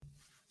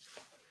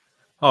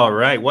All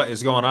right, what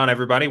is going on,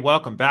 everybody?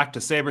 Welcome back to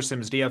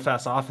SaberSim's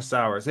DFS Office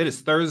Hours. It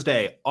is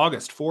Thursday,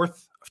 August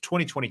 4th of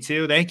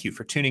 2022. Thank you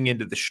for tuning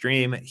into the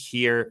stream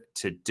here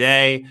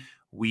today.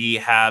 We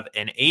have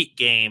an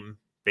 8-game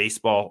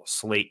baseball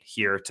slate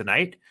here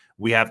tonight.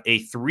 We have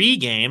a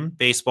 3-game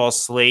baseball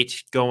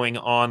slate going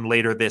on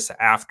later this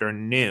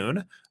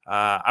afternoon.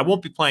 I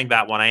won't be playing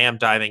that one. I am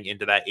diving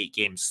into that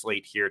 8-game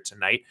slate here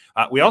tonight.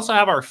 We also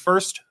have our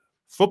first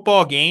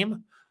football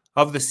game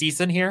of the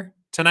season here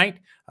tonight.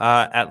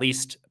 At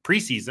least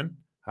preseason.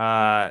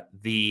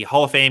 The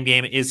Hall of Fame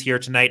game is here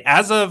tonight.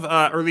 As of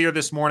earlier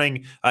this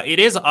morning, it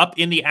is up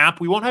in the app.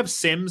 We won't have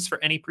sims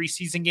for any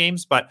preseason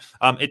games, but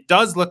it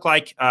does look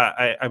like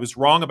I was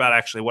wrong about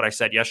actually what I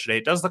said yesterday.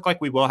 It does look like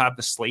we will have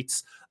the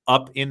slates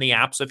up in the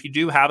app. So if you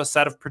do have a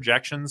set of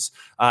projections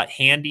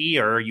handy,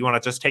 or you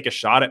want to just take a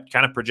shot at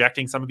kind of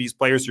projecting some of these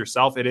players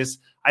yourself, it is,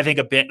 I think,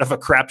 a bit of a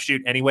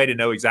crapshoot anyway to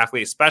know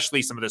exactly,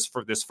 especially some of this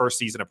for this first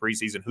season of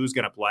preseason, who's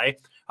going to play.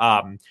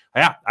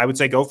 Yeah, I would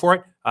say go for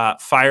it.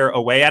 Fire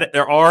away at it.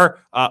 There are,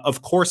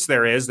 of course,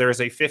 there is a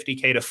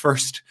 $50K to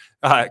first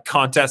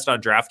contest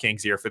on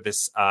DraftKings here for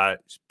this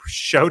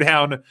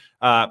showdown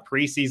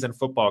preseason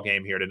football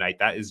game here tonight.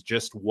 That is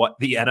just what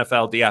the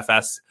NFL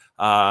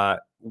DFS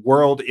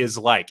world is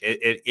like.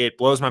 It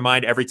blows my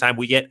mind every time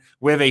we have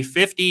a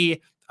 $50K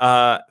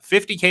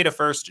to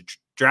first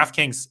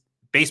DraftKings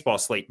baseball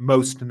slate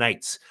most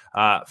nights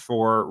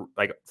for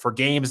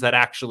games that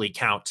actually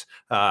count,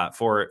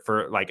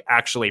 for like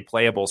actually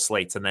playable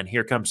slates. And then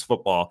here comes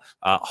football,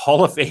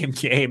 Hall of Fame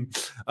game,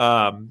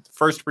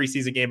 first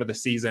preseason game of the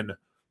season.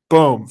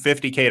 Boom,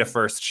 $50K to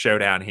first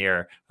showdown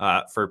here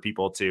for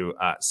people to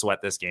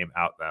sweat this game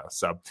out, though.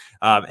 So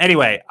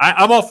anyway,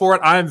 I'm all for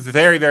it. I'm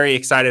very, very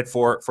excited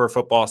for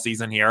football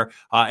season here.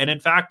 And in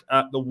fact,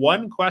 the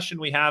one question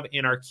we have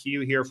in our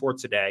queue here for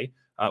today,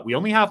 we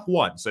only have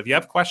one. So if you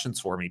have questions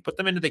for me, put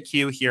them into the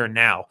queue here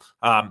now.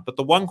 But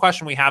the one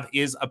question we have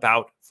is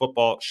about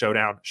football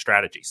showdown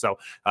strategy. So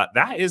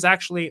that is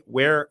actually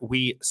where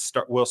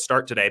we'll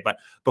start today. But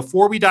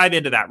before we dive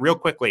into that, real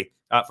quickly,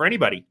 for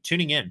anybody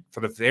tuning in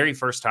for the very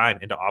first time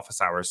into Office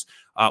Hours,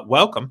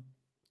 welcome.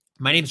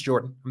 My name's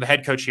Jordan. I'm the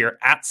head coach here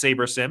at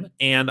SaberSim.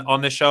 And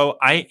on this show,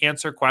 I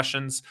answer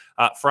questions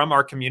from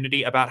our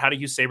community about how to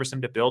use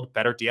SaberSim to build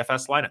better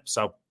DFS lineups.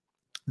 So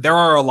there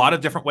are a lot of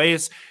different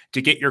ways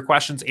to get your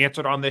questions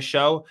answered on this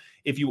show.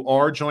 If you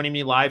are joining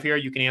me live here,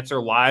 you can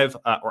answer live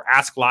or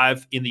ask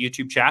live in the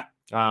YouTube chat.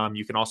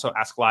 You can also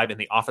ask live in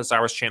the Office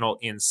Hours channel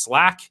in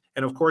Slack.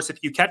 And of course, if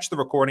you catch the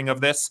recording of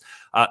this,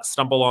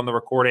 stumble on the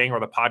recording or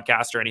the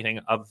podcast or anything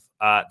of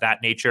that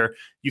nature,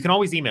 you can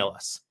always email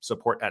us,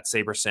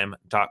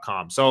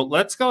 support@sabersim.com. So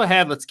let's go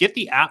ahead. Let's get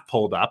the app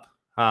pulled up.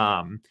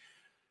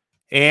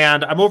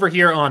 And I'm over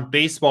here on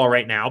baseball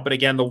right now. But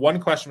again, the one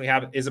question we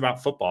have is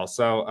about football.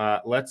 So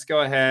let's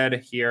go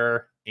ahead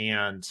here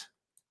and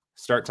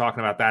start talking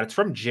about that. It's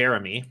from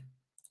Jeremy.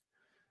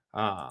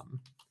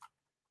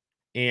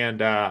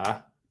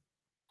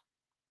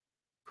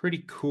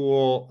 Pretty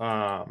cool,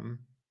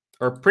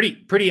 or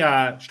pretty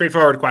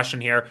straightforward question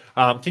here.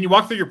 Can you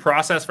walk through your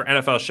process for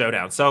NFL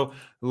Showdown? So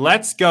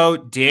let's go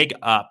dig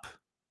up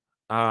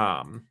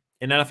an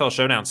NFL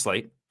Showdown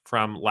slate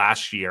from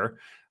last year.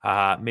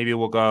 Maybe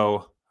we'll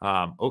go.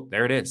 Oh,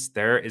 there it is.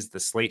 There is the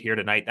slate here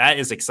tonight. That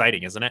is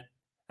exciting, isn't it?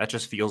 That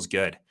just feels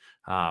good.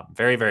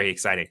 Very, very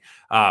exciting.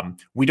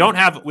 We don't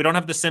have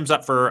the sims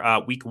up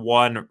for week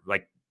one.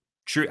 Like,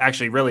 true.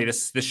 Actually, really,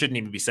 this shouldn't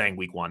even be saying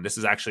week one. This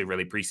is actually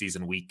really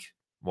preseason week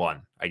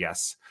one, I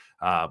guess.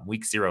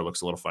 Week 0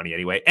 looks a little funny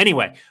anyway.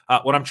 Anyway,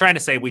 what I'm trying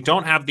to say, we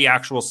don't have the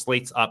actual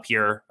slates up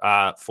here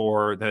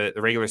for the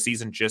regular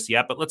season just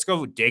yet. But let's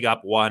go dig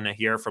up one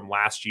here from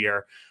last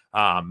year.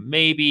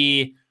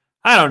 Maybe.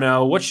 I don't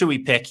know. What should we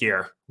pick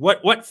here?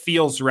 What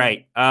feels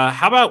right?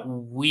 How about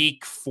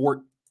week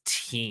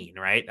 14,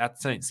 right?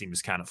 That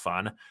seems kind of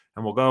fun.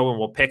 And we'll go and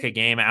we'll pick a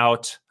game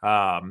out.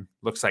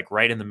 Looks like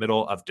right in the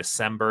middle of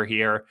December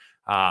here.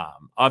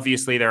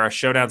 Obviously, there are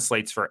showdown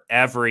slates for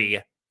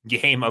every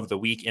game of the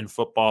week in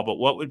football, but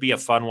what would be a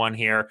fun one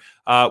here?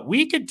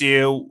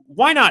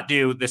 Why not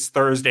do this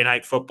Thursday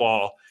night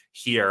football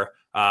here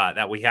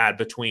that we had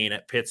between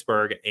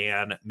Pittsburgh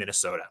and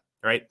Minnesota?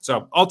 Right.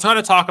 So I'll try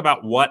to talk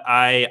about what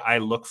I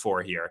look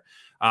for here.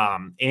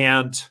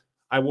 And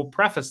I will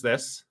preface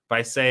this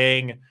by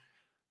saying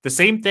the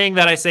same thing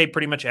that I say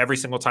pretty much every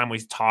single time we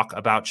talk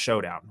about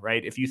Showdown,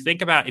 right? If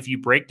you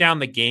break down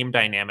the game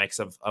dynamics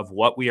of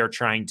what we are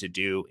trying to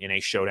do in a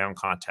Showdown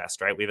contest,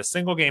 right? We have a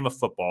single game of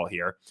football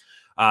here.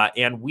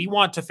 And we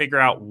want to figure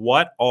out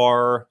what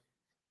are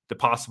the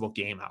possible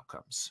game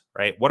outcomes,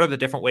 right? What are the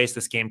different ways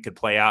this game could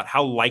play out?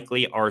 How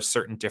likely are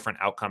certain different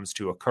outcomes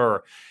to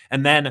occur?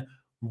 And then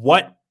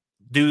what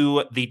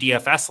do the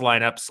DFS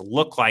lineups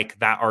look like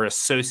that are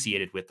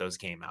associated with those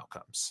game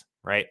outcomes,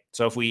 right?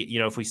 So if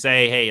we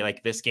say, hey,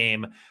 like this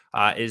game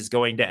is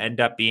going to end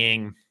up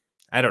being,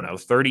 I don't know,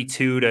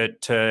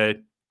 35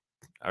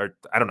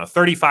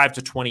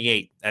 to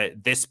 28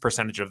 this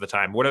percentage of the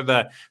time, what are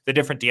the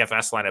different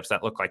DFS lineups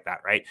that look like that,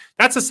 right?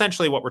 That's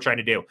essentially what we're trying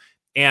to do.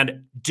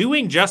 And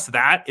doing just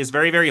that is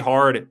very, very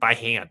hard by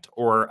hand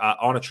or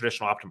on a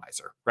traditional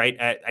optimizer, right?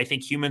 I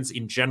think humans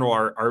in general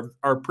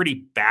are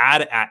pretty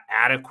bad at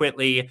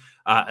adequately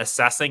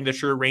assessing the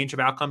true range of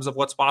outcomes of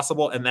what's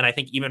possible. And then I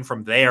think even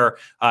from there,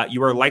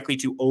 you are likely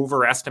to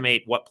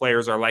overestimate what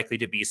players are likely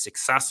to be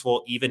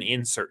successful, even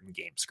in certain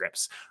game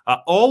scripts.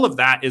 All of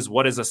that is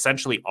what is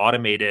essentially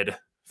automated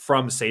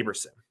from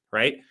SaberSim,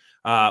 right?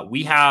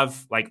 We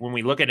have, like, when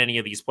we look at any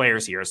of these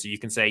players here, so you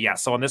can say, yeah,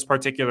 so on this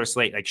particular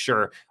slate, like,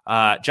 sure,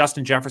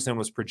 Justin Jefferson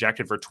was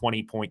projected for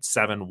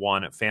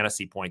 20.71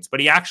 fantasy points,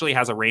 but he actually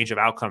has a range of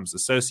outcomes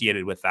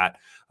associated with that.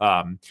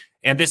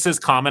 And this is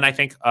common, I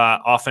think,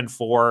 often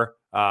for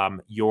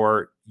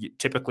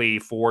typically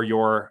for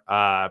your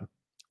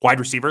wide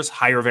receivers,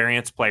 higher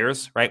variance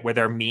players, right? Where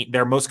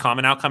their most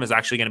common outcome is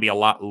actually going to be a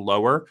lot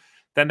lower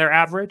than their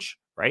average,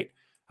 right?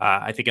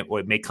 I think it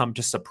may come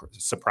to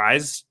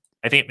surprise.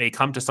 I think it may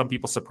come to some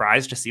people's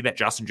surprise to see that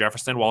Justin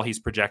Jefferson, while he's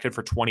projected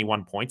for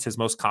 21 points, his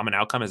most common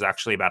outcome is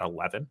actually about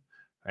 11,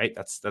 right?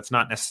 That's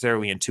not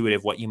necessarily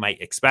intuitive what you might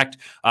expect.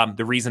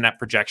 The reason that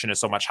projection is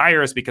so much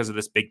higher is because of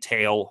this big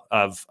tail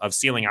of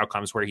ceiling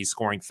outcomes where he's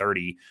scoring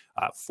 30,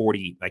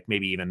 40, like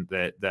maybe even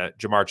the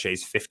Jamar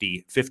Chase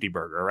 50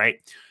 burger,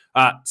 right?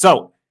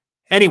 So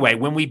anyway,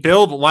 when we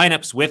build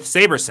lineups with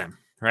SaberSim,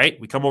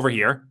 right, we come over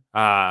here,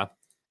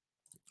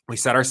 we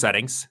set our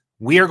settings.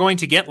 We are going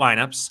to get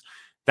lineups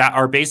that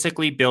are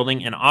basically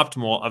building an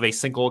optimal of a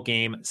single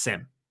game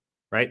sim,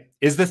 right?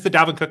 Is this the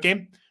Dalvin Cook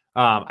game?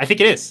 I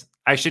think it is.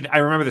 I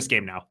remember this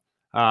game now.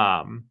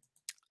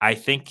 I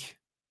think,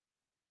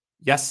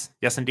 yes,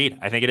 indeed.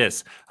 I think it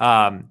is.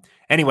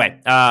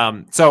 Anyway,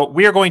 so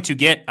we are going to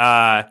get,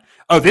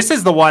 this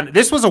is the one.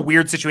 This was a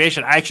weird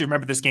situation. I actually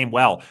remember this game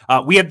well.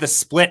 We had the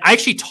split. I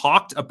actually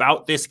talked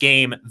about this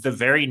game the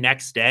very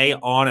next day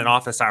on an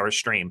office hours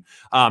stream.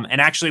 And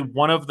actually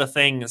one of the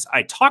things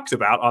I talked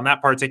about on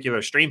that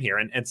particular stream here,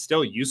 and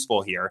still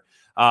useful here,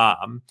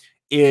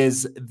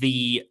 is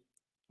the,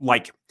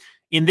 like,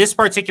 in this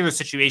particular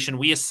situation,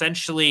 we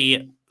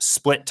essentially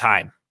split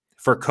time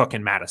for Cook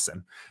and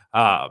Madison.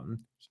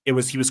 He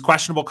was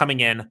questionable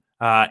coming in,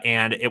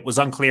 and it was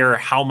unclear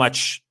how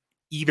much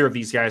either of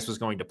these guys was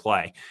going to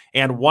play.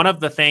 And one of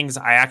the things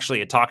I actually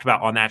had talked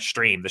about on that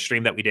stream, the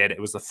stream that we did, it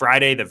was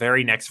the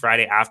very next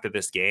Friday after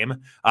this game,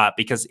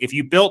 because if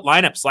you built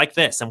lineups like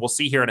this, and we'll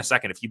see here in a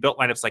second, if you built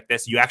lineups like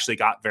this, you actually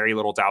got very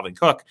little Dalvin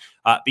Cook,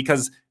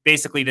 because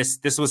basically this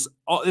is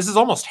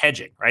almost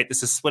hedging, right?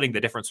 This is splitting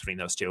the difference between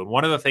those two. And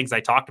one of the things I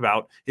talked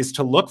about is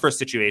to look for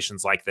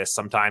situations like this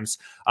sometimes,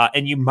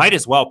 and you might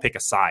as well pick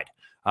a side,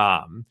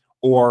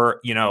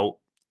 or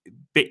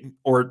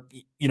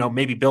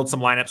maybe build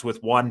some lineups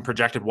with one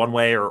projected one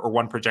way or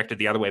one projected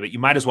the other way, but you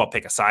might as well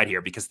pick a side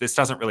here because this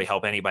doesn't really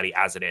help anybody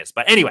as it is.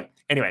 But anyway,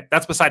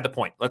 that's beside the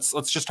point. Let's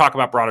just talk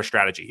about broader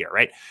strategy here,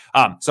 right?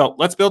 So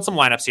let's build some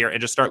lineups here and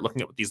just start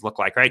looking at what these look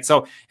like, right?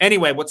 So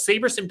anyway, what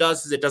SaberSim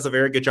does is it does a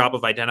very good job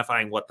of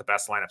identifying what the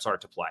best lineups are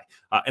to play.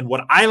 And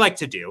what I like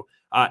to do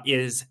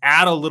is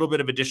add a little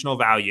bit of additional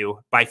value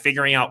by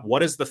figuring out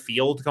what is the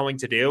field going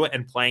to do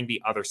and playing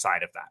the other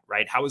side of that,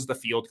 right? How is the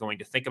field going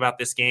to think about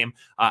this game?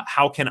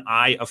 How can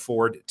I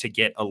afford to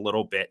get a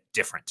little bit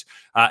different?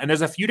 And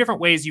there's a few different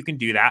ways you can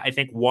do that. I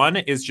think one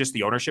is just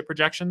the ownership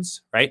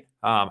projections, right?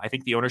 I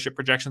think the ownership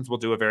projections will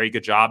do a very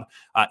good job.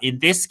 In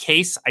this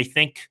case, I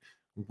think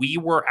we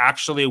were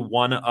actually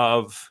one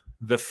of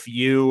the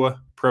few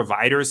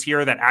providers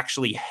here that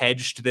actually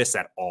hedged this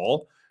at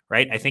all.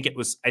 Right. I think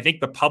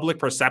the public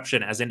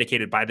perception as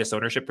indicated by this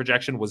ownership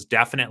projection was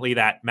definitely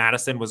that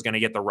Madison was going to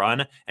get the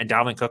run and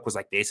Dalvin Cook was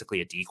like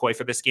basically a decoy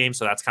for this game.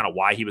 So that's kind of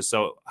why he was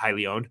so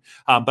highly owned.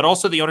 But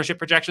also the ownership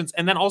projections,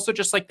 and then also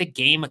just like the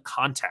game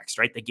context,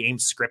 right? The game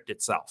script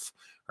itself,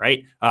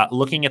 right?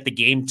 Looking at the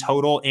game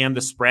total and the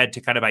spread to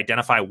kind of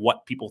identify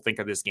what people think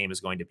of this game is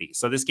going to be.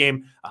 So this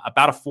game,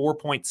 about a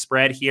 4-point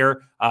spread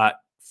here,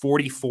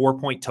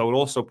 44-point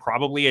total, so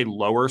probably a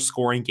lower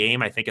scoring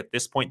game. I think at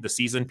this point in the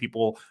season,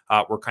 people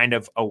were kind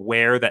of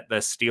aware that the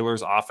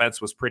Steelers' offense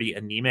was pretty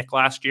anemic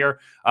last year.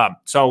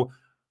 So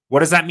what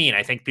does that mean?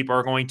 I think people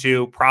are going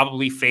to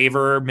probably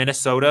favor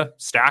Minnesota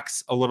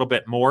stacks a little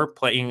bit more,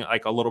 playing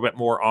like a little bit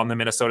more on the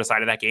Minnesota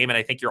side of that game. And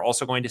I think you're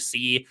also going to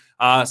see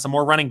some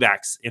more running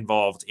backs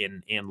involved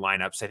in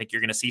lineups. I think you're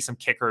going to see some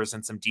kickers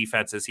and some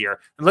defenses here.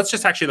 And let's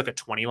just actually look at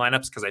 20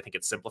 lineups because I think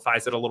it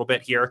simplifies it a little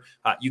bit here.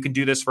 You can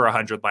do this for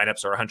 100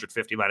 lineups or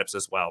 150 lineups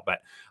as well.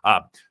 But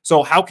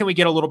so how can we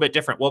get a little bit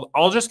different? Well,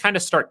 I'll just kind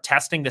of start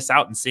testing this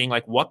out and seeing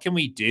like, what can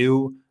we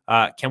do?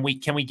 Can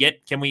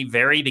we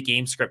vary the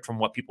game script from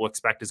what people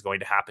expect is going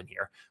to happen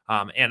here?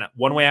 And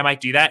one way I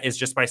might do that is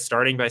just by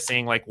starting by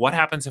saying like, what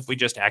happens if we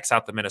just X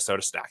out the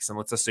Minnesota stacks? And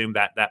let's assume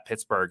that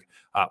Pittsburgh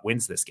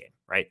wins this game,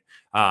 right?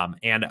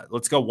 And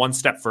let's go one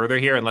step further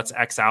here and let's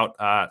X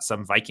out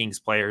some Vikings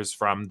players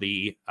from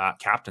the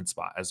captain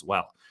spot as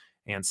well,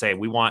 and say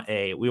we want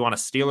a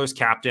Steelers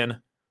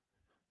captain,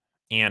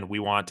 and we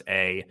want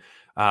a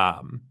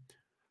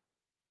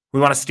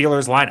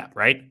Steelers lineup,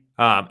 right?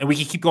 And we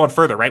can keep going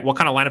further, right? What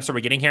kind of lineups are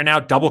we getting here now?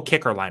 Double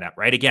kicker lineup,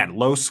 right? Again,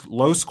 low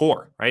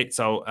score, right?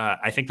 So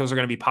I think those are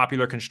going to be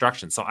popular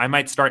construction. So I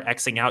might start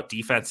Xing out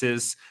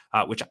defenses,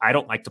 which I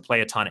don't like to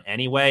play a ton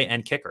anyway,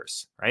 and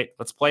kickers, right?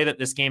 Let's play that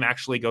this game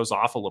actually goes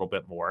off a little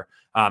bit more.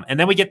 And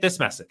then we get this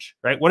message,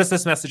 right? What is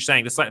this message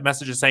saying? This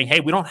message is saying,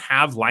 hey, we don't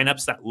have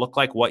lineups that look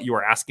like what you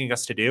are asking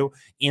us to do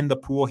in the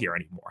pool here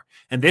anymore.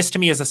 And this to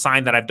me is a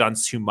sign that I've done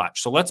too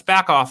much. So let's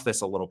back off this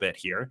a little bit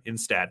here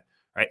instead,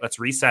 right? Let's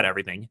reset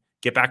everything,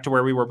 get back to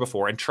where we were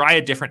before, and try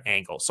a different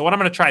angle. So what I'm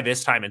going to try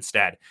this time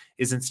instead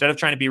is, instead of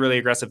trying to be really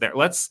aggressive there,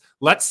 let's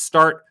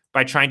start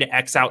by trying to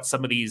X out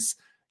some of these.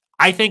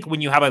 I think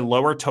when you have a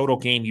lower total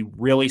game, you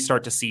really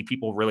start to see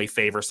people really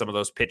favor some of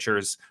those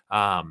pitchers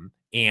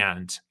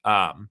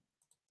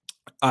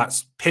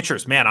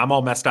pitchers, man, I'm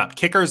all messed up.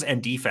 Kickers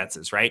and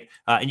defenses, right?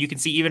 And you can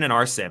see even in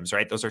our sims,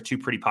 right? Those are two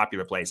pretty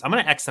popular plays. I'm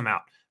going to X them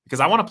out because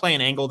I want to play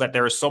an angle that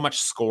there is so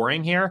much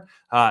scoring here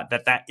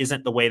that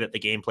isn't the way that the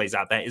game plays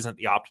out. That isn't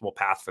the optimal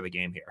path for the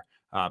game here.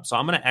 So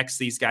I'm going to X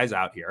these guys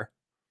out here.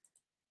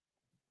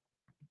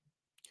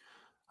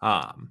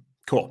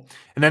 Cool.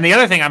 And then the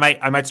other thing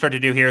I might start to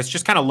do here is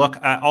just kind of look.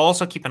 I'll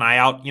also keep an eye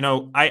out. You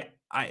know,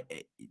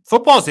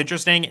 football is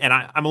interesting, and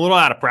I'm a little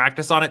out of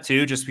practice on it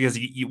too, just because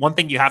one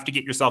thing you have to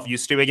get yourself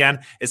used to again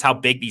is how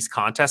big these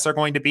contests are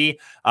going to be.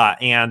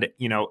 And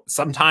you know,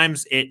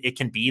 sometimes it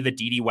can be the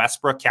D.D.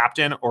 Westbrook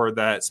captain or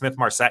the Smith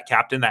Marset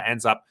captain that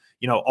ends up,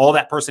 you know, all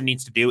that person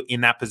needs to do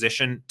in that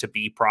position to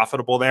be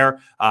profitable there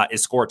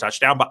is score a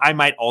touchdown. But I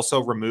might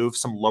also remove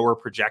some lower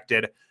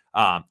projected.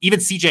 Even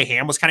CJ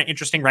Ham was kind of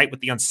interesting, right? With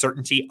the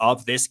uncertainty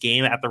of this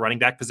game at the running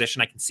back position,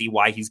 I can see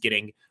why he's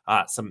getting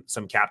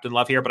some captain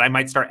love here, but I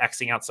might start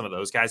Xing out some of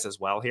those guys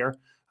as well here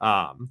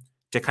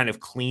to kind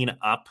of clean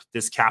up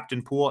this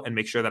captain pool and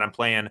make sure that I'm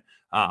playing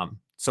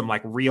some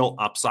like real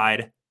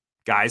upside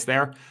guys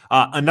there.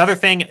 Another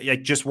thing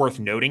like just worth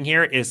noting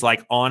here is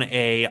like on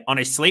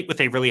a slate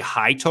with a really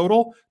high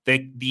total,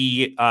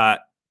 the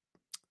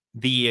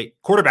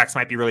quarterbacks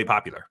might be really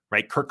popular,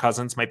 right? Kirk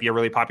Cousins might be a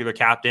really popular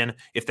captain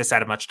if this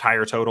had a much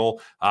higher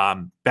total.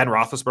 Ben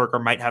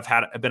Roethlisberger might have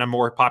been a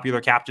more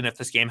popular captain if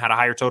this game had a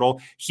higher total.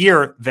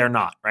 Here, they're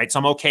not, right? So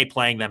I'm okay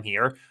playing them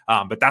here,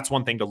 but that's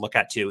one thing to look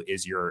at too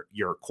is your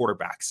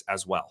quarterbacks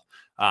as well.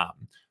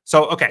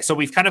 So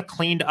we've kind of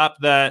cleaned up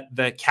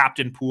the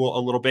captain pool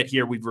a little bit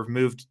here. We've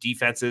removed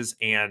defenses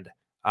and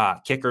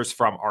kickers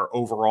from our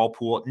overall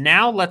pool.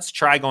 Now let's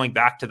try going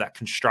back to that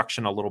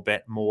construction a little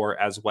bit more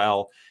as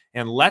well.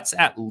 And let's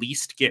at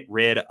least get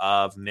rid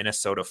of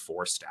Minnesota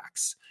 4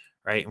 stacks,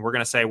 right? And we're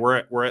going to say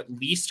we're at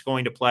least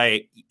going to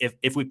play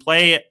if we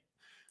play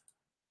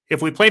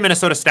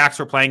Minnesota stacks,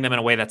 we're playing them in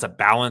a way that's a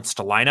balanced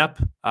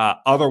lineup.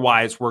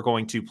 Otherwise, we're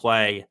going to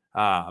play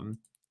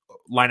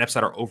lineups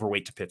that are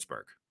overweight to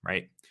Pittsburgh,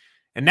 right?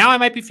 And now I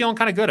might be feeling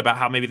kind of good about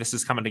how maybe this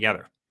is coming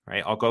together,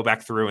 right? I'll go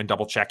back through and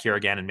double check here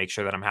again and make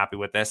sure that I'm happy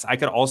with this. I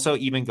could also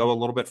even go a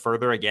little bit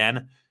further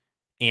again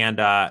and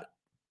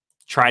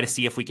try to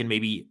see if we can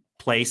maybe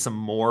play some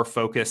more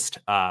focused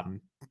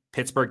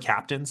Pittsburgh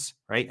captains,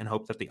 right? And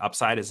hope that the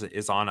upside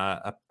is on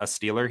a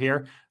Steeler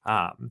here.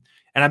 And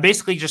I'm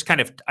basically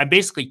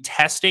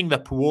testing the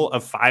pool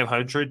of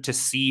 500 to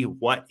see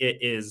what it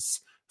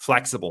is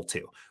flexible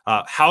to.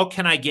 How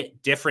can I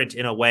get different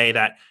in a way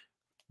that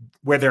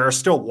where there are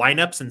still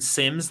lineups and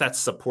sims that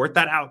support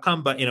that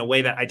outcome, but in a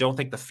way that I don't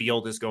think the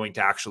field is going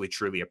to actually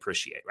truly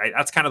appreciate, right?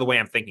 That's kind of the way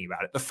I'm thinking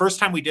about it. The first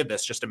time we did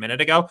this just a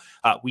minute ago,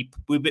 we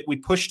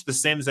pushed the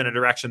sims in a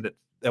direction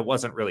that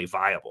wasn't really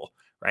viable,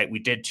 right? We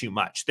did too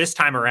much. This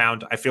time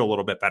around, I feel a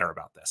little bit better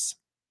about this.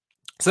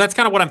 So that's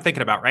kind of what I'm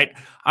thinking about, right?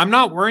 I'm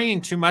not worrying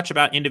too much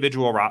about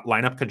individual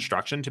lineup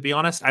construction, to be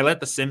honest. I let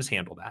the sims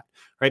handle that,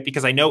 right?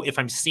 Because I know if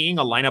I'm seeing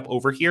a lineup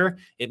over here,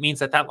 it means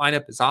that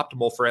lineup is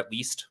optimal for at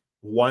least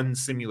one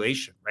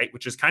simulation, right?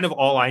 Which is kind of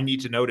all I need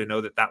to know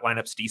that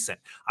lineup's decent.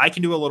 I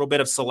can do a little bit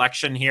of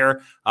selection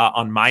here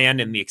on my end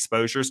in the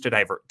exposures to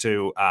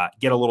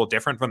get a little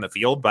different from the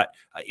field, but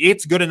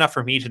it's good enough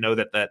for me to know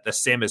that the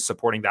sim is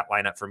supporting that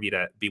lineup for me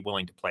to be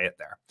willing to play it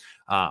there.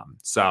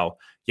 So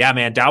yeah,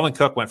 man, Dalvin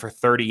Cook went for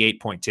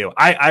 38.2.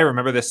 I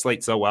remember this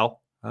slate so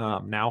well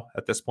now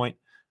at this point.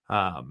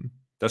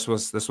 This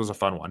was a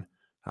fun one.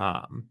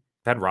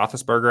 Ben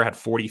Roethlisberger had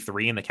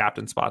 43 in the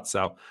captain spot.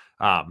 So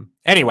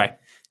anyway,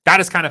 that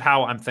is kind of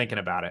how I'm thinking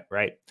about it,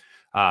 right?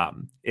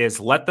 Is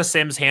let the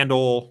sims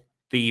handle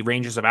the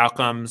ranges of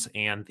outcomes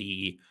and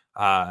the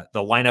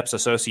lineups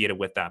associated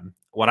with them.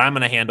 What I'm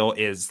going to handle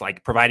is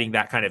like providing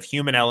that kind of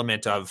human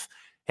element of,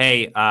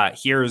 hey,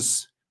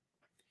 here's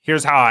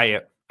how I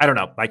don't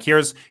know, like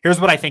here's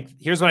what I think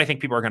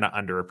people are going to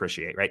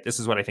underappreciate, right? This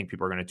is what I think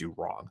people are going to do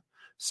wrong.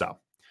 So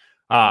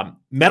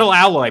Metal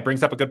Alloy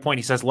brings up a good point.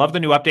 He says, love the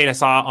new update I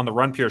saw on the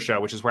Run Pure show,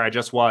 which is where I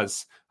just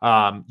was.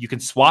 You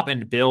can swap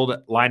and build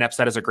lineups.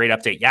 That is a great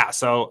update. Yeah.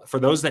 So for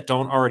those that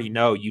don't already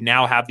know, you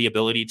now have the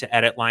ability to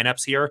edit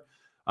lineups here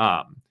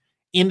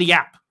in the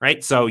app,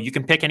 right? So you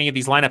can pick any of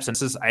these lineups.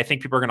 And I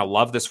think people are going to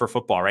love this for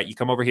football, right? You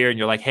come over here and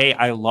you're like, hey,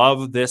 I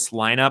love this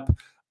lineup.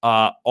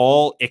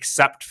 all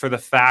except for the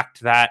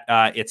fact that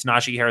it's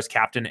Najee Harris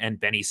captain and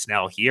Benny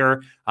Snell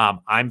here.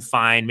 I'm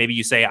fine. Maybe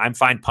you say I'm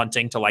fine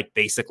punting to like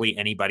basically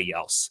anybody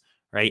else,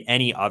 right?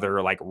 Any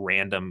other like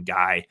random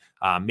guy.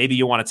 Maybe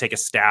you want to take a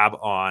stab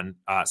on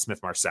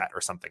Smith Marset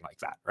or something like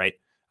that, right?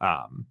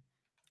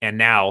 And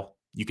now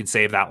you can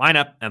save that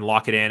lineup and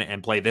lock it in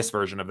and play this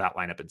version of that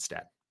lineup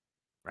instead,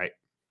 right?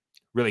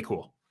 Really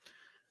cool.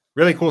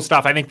 Really cool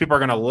stuff. I think people are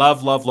going to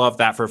love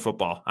that for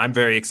football. I'm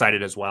very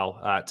excited as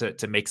well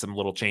to make some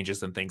little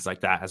changes and things like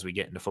that as we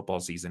get into football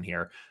season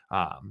here,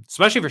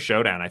 especially for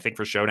Showdown. I think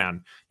for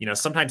Showdown,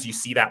 sometimes you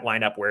see that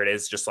lineup where it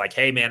is just like,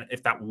 hey, man,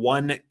 if that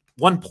one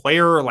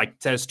player like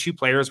says two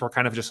players were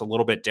kind of just a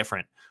little bit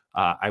different,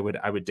 I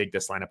would dig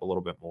this lineup a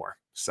little bit more.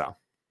 So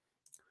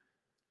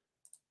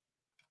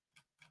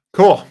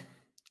cool.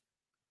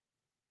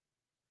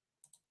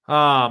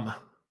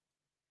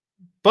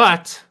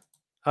 But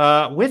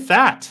with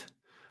that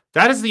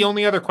is the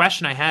only other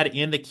question I had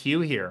in the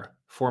queue here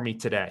for me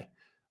today.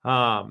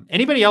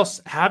 Anybody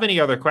else have any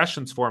other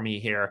questions for me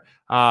here?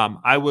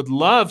 I would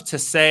love to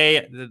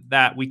say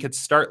that we could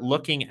start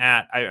looking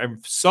at, I'm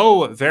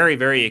so very,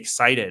 very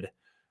excited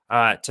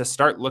to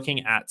start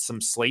looking at some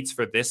slates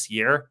for this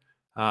year.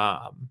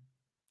 I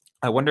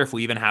wonder if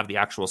we even have the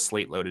actual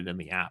slate loaded in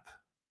the app,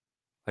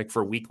 like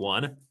for week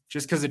 1.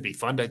 Just because it'd be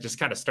fun to just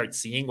kind of start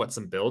seeing what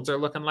some builds are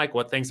looking like,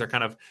 how things are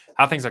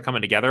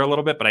coming together a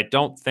little bit. But I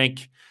don't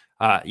think,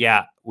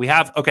 we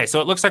have. Okay, so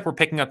it looks like we're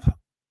picking up.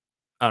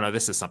 Oh no,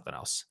 this is something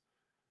else.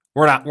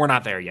 We're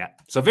not there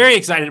yet. So very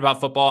excited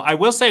about football. I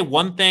will say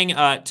one thing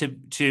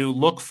to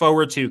look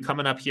forward to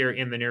coming up here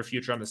in the near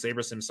future on the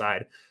SaberSim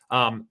side.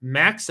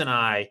 Max and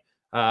I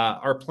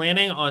are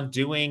planning on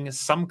doing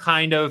some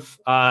kind of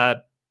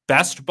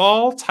best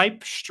ball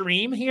type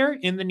stream here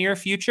in the near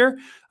future.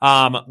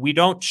 We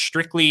don't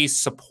strictly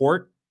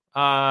support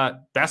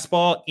best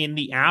ball in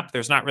the app.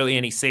 There's not really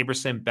any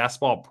SaberSim best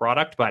ball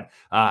product, but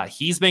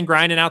he's been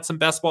grinding out some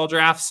best ball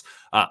drafts.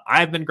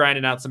 I've been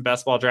grinding out some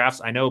best ball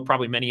drafts. I know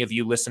probably many of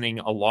you listening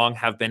along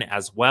have been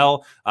as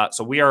well.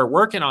 So we are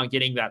working on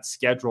getting that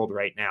scheduled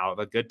right now.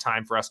 A good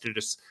time for us to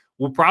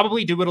we'll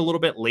probably do it a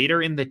little bit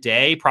later in the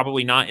day,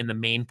 probably not in the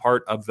main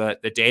part of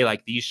the day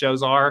like these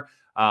shows are.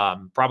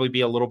 Probably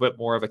be a little bit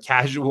more of a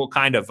casual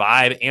kind of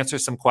vibe, answer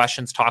some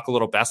questions, talk a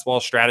little best ball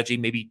strategy,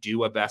 maybe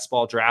do a best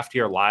ball draft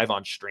here live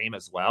on stream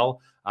as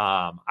well.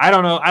 I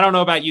don't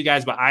know about you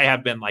guys, but I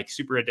have been like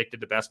super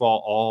addicted to best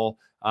ball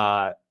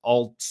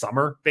all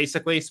summer,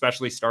 basically,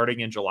 especially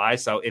starting in July.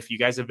 So if you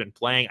guys have been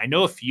playing, I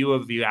know a few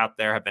of you out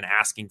there have been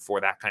asking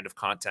for that kind of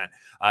content.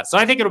 So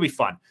I think it'll be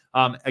fun.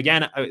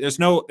 Again, there's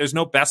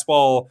no best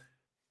ball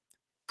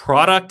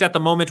product at the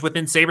moment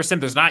within SaberSim.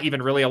 There's not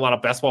even really a lot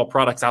of best ball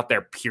products out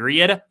there,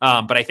 period.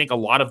 But I think a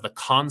lot of the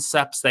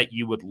concepts that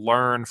you would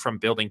learn from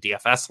building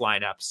DFS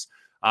lineups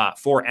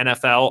for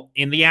NFL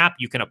in the app,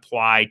 you can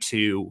apply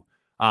to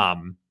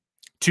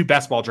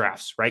best ball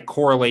drafts, right?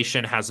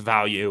 Correlation has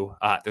value.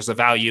 There's a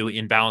value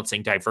in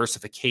balancing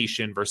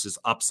diversification versus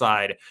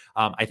upside.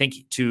 I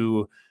think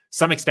to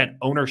some extent,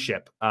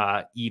 ownership,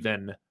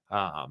 even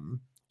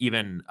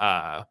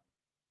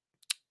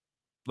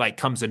like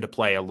comes into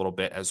play a little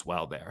bit as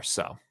well there.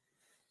 So,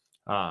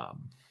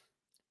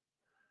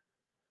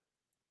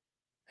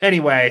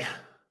 anyway,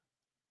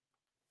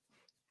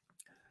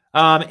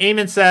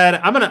 Eamon said,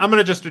 I'm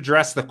gonna just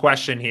address the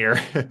question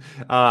here,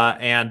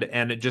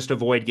 and just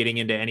avoid getting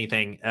into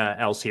anything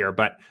else here.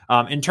 But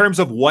in terms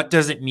of what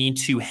does it mean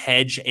to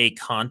hedge a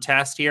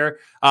contest here,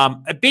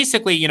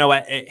 basically,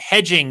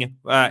 hedging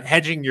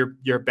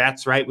your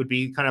bets, right, would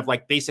be kind of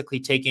like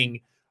basically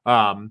taking,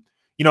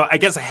 I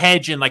guess a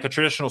hedge in like a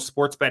traditional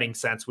sports betting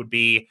sense would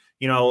be,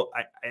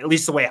 at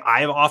least the way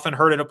I've often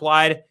heard it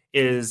applied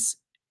is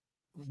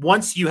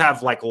once you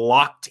have like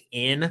locked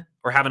in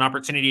or have an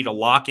opportunity to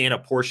lock in a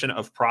portion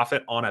of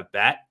profit on a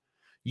bet,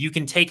 you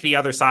can take the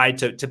other side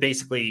to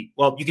basically,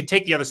 you can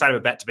take the other side of a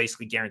bet to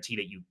basically guarantee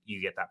that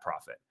you get that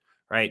profit,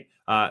 right?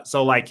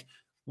 So like,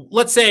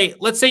 let's say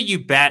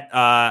you bet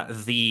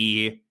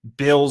the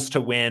Bills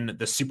to win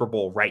the Super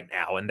Bowl right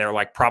now, and they're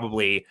like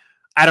probably,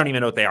 I don't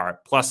even know what they are,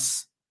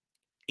 plus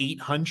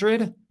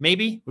 800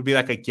 maybe would be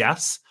like a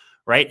guess,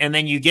 right? And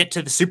then you get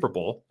to the Super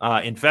Bowl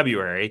in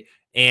February,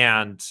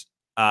 and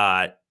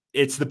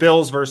it's the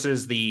Bills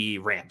versus the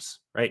Rams,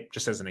 right?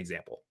 Just as an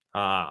example.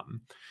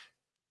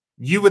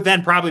 You would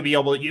then probably be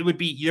able, there would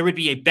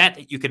be a bet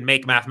that you could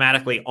make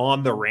mathematically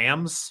on the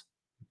Rams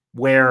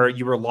where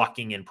you were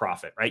locking in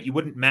profit, right? It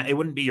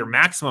wouldn't be your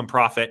maximum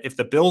profit. If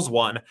the Bills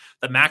won,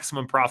 the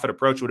maximum profit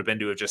approach would have been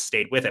to have just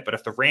stayed with it. But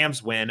if the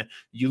Rams win,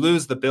 you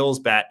lose the Bills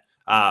bet,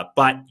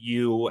 but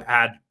you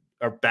had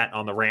a bet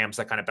on the Rams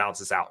that kind of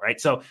balances out,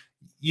 right? So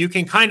you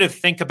can kind of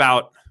think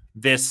about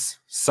this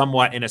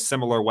somewhat in a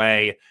similar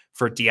way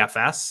for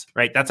DFS,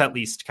 right? That's at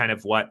least kind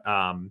of what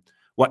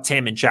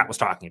Tim in chat was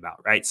talking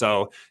about, right?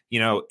 So,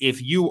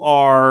 if you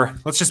are,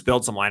 let's just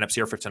build some lineups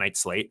here for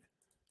tonight's slate,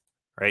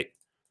 right?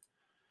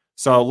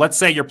 So let's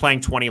say you're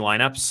playing 20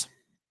 lineups.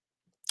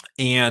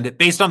 And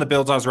based on the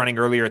builds I was running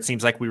earlier, it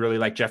seems like we really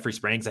like Jeffrey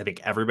Springs. I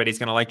think everybody's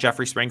going to like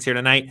Jeffrey Springs here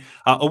tonight.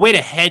 A way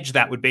to hedge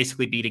that would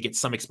basically be to get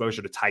some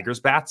exposure to Tigers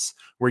bats,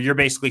 where you're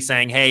basically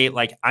saying, hey,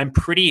 like I'm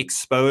pretty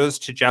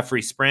exposed to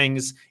Jeffrey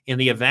Springs in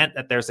the event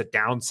that there's a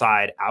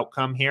downside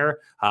outcome here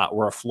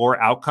or a floor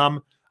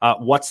outcome.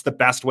 What's the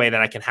best way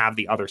that I can have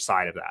the other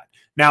side of that?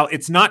 Now,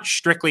 it's not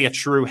strictly a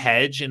true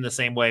hedge in the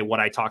same way what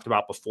I talked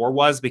about before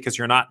was, because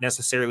you're not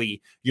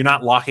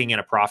locking in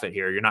a profit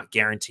here. You're not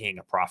guaranteeing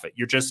a profit.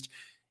 You're just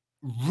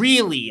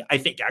really, I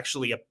think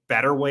actually a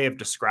better way of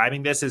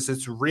describing this is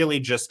it's really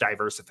just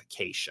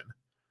diversification,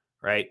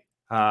 right?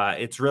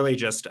 It's really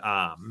just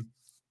a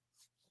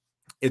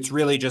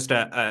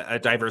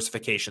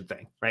diversification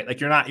thing, right? Like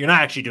you're not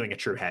actually doing a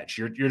true hedge.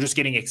 You're just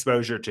getting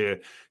exposure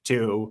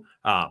to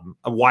a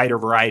wider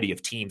variety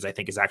of teams, I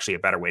think is actually a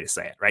better way to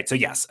say it, right? So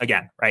yes,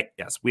 again, right?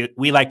 Yes,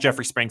 we like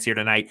Jeffrey Springs here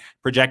tonight,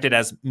 projected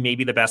as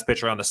maybe the best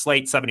pitcher on the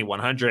slate,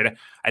 7,100.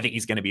 I think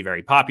he's going to be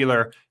very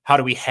popular. How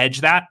do we hedge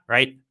that,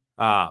 right?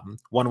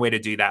 One way to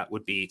do that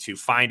would be to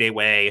find a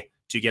way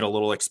to get a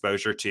little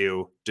exposure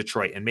to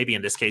Detroit. And maybe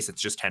in this case,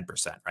 it's just 10%,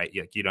 right?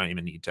 You don't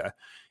even need to,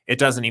 it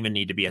doesn't even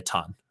need to be a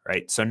ton,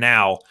 right? So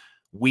now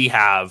we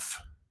have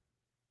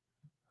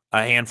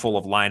a handful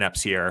of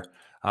lineups here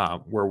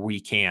where we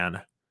can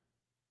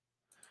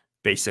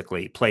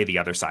basically play the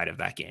other side of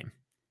that game,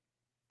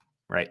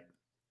 right?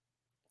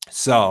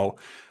 So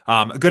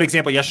a good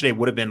example yesterday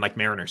would have been like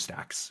Mariner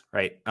stacks,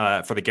 right?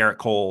 For the Garrett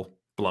Cole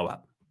blow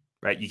up.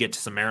 Right, you get to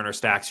some Mariner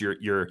stacks.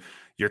 You're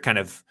kind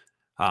of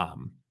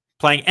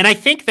playing, and I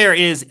think there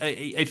is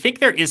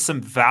some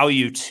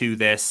value to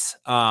this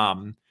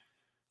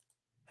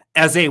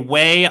as a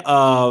way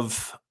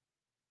of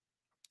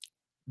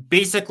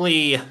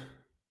basically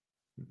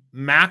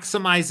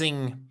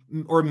maximizing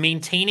or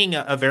maintaining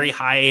a very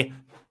high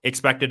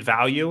expected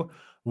value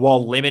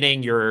while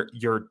limiting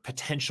your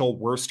potential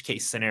worst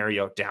case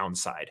scenario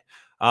downside.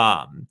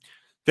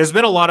 There's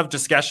been a lot of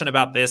discussion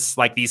about this,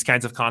 like these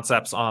kinds of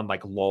concepts on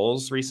like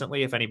lulls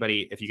recently.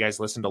 If you guys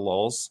listen to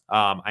lulls,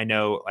 I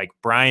know like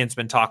Brian's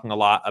been talking a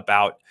lot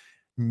about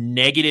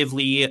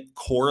negatively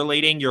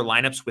correlating your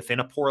lineups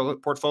within a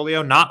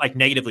portfolio, not like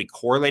negatively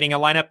correlating a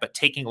lineup, but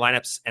taking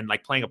lineups and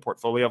like playing a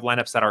portfolio of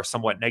lineups that are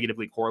somewhat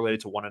negatively correlated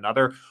to one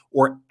another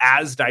or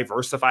as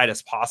diversified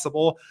as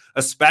possible,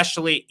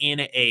 especially in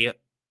a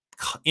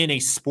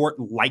sport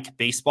like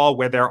baseball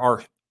where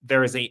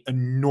there is a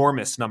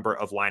enormous number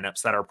of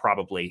lineups that are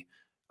probably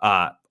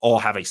all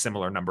have a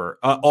similar number,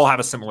 all have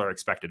a similar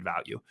expected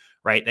value,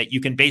 right? That you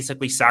can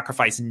basically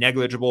sacrifice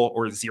negligible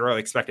or zero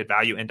expected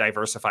value and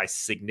diversify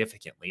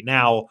significantly.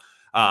 Now,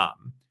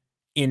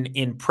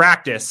 in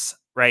practice,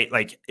 right?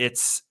 Like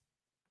it's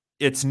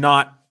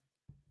not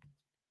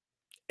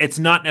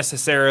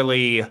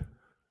necessarily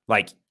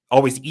like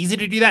always easy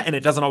to do that, and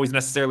it doesn't always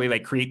necessarily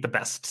like create the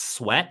best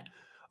sweat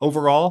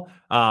overall.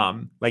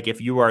 Like if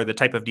you are the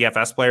type of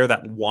DFS player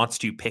that wants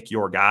to pick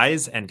your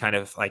guys and kind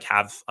of like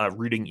have a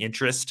rooting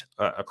interest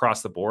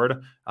across the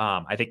board,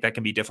 I think that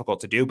can be difficult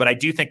to do. But I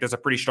do think there's a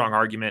pretty strong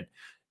argument.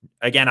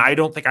 Again, I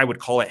don't think I would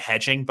call it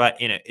hedging, but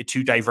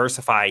to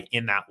diversify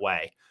in that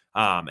way.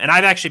 And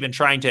I've actually been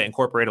trying to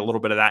incorporate a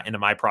little bit of that into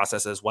my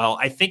process as well.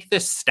 I think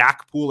this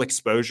stack pool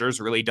exposures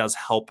really does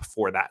help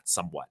for that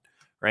somewhat,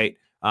 right?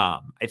 I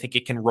think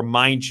it can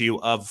remind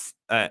you of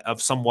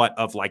somewhat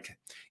of like,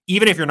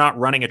 even if you're not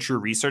running a true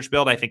research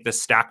build, I think this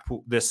stack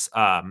pool, this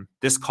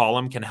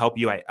column can help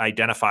you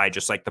identify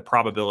just like the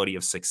probability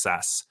of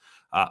success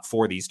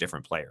for these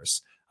different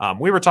players.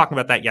 We were talking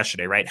about that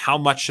yesterday, right? How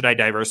much should I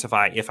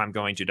diversify if I'm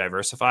going to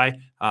diversify?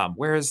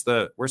 Where's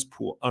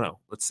pool? Oh no,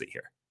 let's see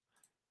here.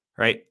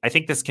 Right. I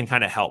think this can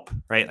kind of help,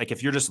 right? Like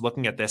if you're just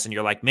looking at this and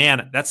you're like,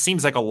 man, that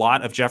seems like a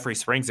lot of Jeffrey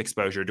Springs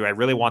exposure. Do I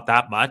really want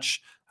that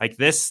much? Like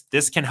this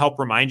can help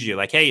remind you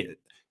like, hey,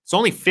 it's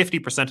only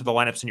 50% of the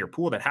lineups in your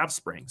pool that have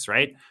Springs,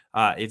 right?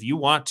 If you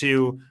want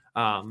to,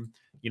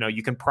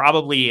 you can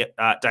probably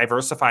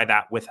diversify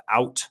that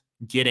without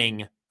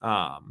getting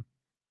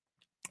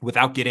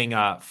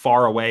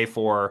far away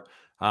from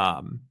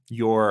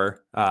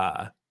your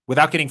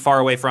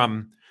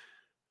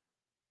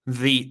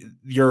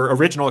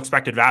original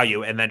expected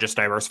value, and then just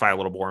diversify a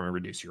little more and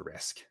reduce your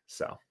risk.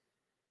 So,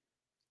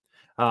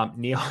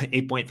 Neil,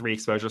 8.3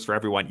 exposures for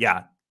everyone.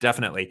 Yeah,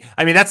 definitely.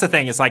 I mean, that's the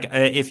thing. It's like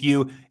if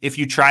you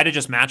try to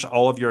just match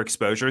all of your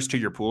exposures to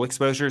your pool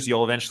exposures,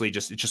 you'll eventually it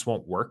just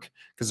won't work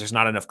because there's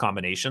not enough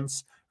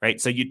combinations, right?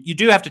 So you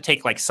do have to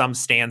take like some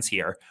stands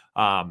here,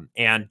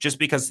 and just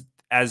because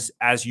as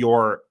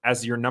your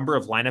number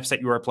of lineups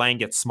that you are playing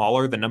gets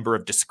smaller, the number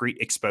of discrete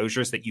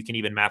exposures that you can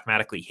even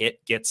mathematically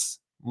hit gets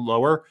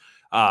lower.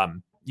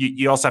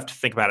 You also have to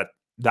think about it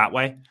that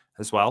way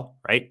as well,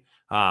 right?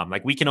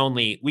 Like we can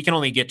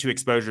only get to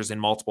exposures in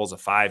multiples of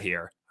 5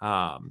 here,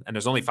 and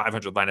there's only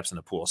 500 lineups in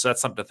the pool, so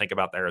that's something to think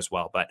about there as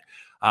well. But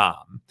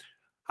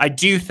I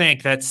do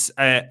think that's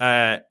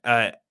a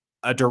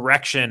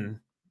direction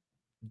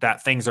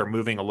that things are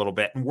moving a little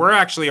bit, and we're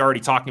actually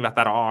already talking about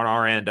that on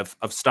our end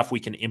of stuff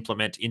we can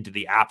implement into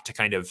the app to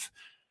kind of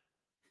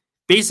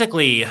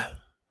basically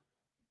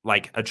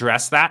like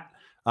address that.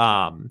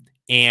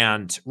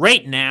 And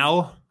right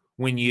now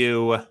when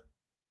you're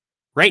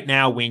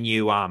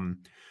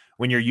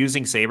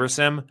using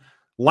SaberSim,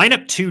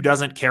 lineup 2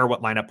 doesn't care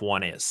what lineup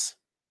 1 is,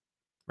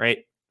 right?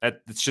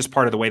 It's just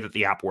part of the way that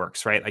the app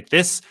works, right? Like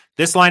this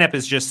lineup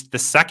is just the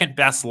second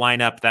best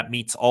lineup that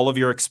meets all of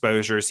your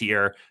exposures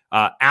here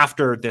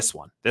after this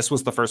one. This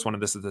was the first one,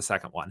 and this is the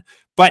second one.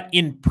 But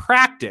in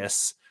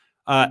practice,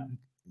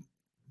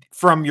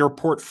 from your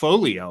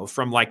portfolio,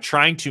 from like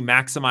trying to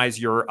maximize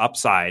your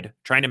upside,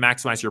 trying to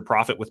maximize your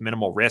profit with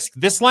minimal risk,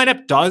 this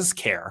lineup does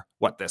care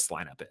what this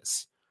lineup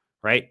is,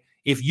 right?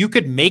 If you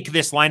could make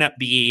this lineup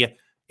be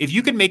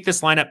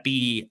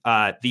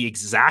the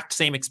exact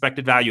same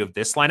expected value of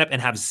this lineup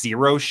and have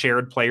 0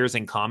 shared players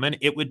in common,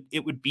 it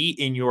would be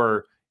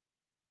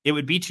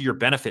to your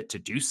benefit to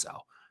do so,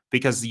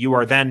 because you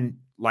are then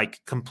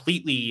like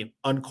completely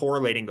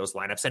uncorrelating those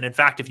lineups. And in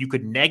fact, if you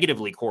could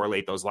negatively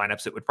correlate those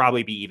lineups, it would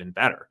probably be even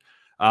better.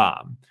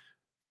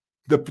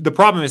 The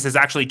problem is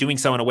actually doing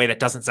so in a way that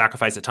doesn't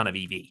sacrifice a ton of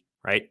EV,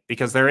 right?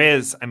 Because there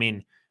is,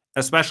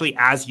 especially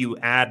as you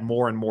add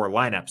more and more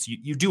lineups,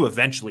 you do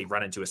eventually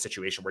run into a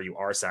situation where you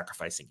are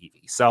sacrificing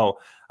EV. So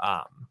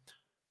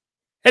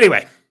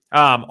anyway,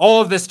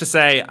 all of this to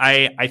say,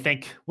 I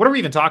think, what are we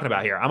even talking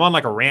about here? I'm on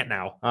like a rant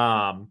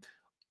now.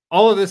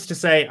 All of this to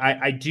say,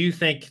 I do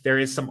think there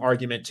is some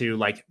argument to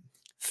like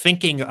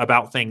thinking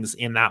about things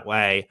in that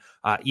way,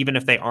 even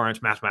if they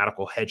aren't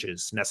mathematical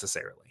hedges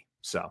necessarily.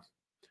 So,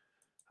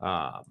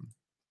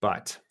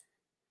 but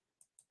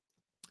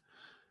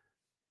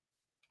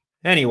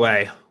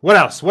anyway, what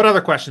else? What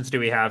other questions do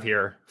we have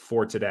here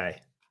for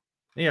today?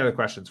 Any other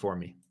questions for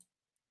me?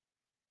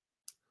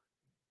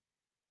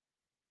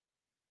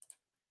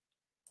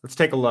 Let's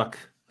take a look.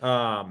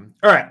 All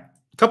right.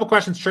 A couple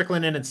questions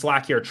trickling in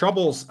Slack here.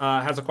 Troubles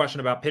has a question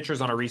about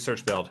pitchers on a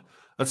research build.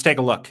 Let's take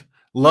a look.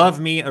 Love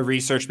me a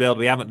research build.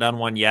 We haven't done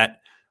one yet.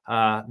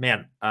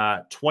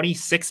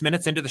 26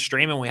 minutes into the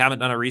stream and we haven't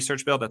done a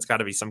research build. That's got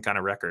to be some kind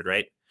of record,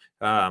 right?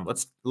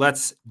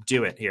 Let's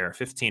do it here.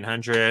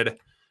 1500,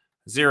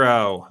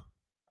 0.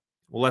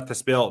 We'll let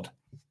this build.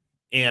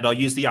 And I'll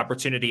use the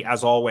opportunity,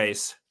 as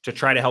always, to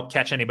try to help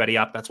catch anybody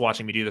up that's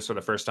watching me do this for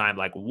the first time.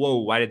 Like, whoa,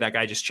 why did that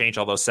guy just change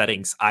all those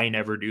settings? I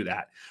never do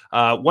that.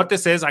 What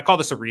this is, I call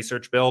this a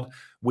research build.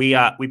 We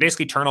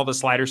basically turn all the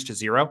sliders to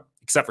 0,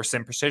 except for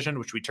sim precision,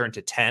 which we turn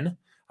to 10.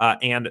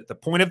 And the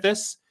point of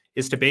this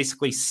is to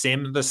basically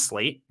sim the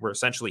slate. We're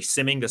essentially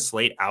simming the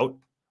slate out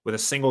with a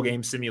single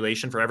game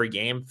simulation for every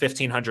game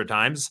 1,500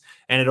 times.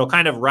 And it'll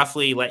kind of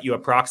roughly let you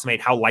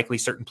approximate how likely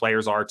certain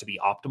players are to be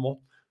optimal.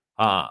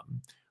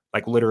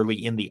 Like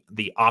literally in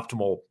the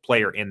optimal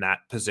player in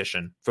that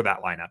position for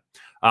that lineup.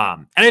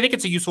 And I think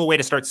it's a useful way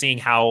to start seeing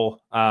how,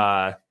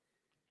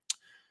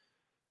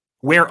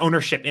 where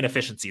ownership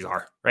inefficiencies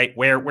are, right?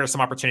 Where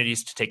some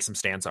opportunities to take some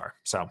stands are.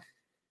 So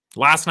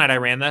last night I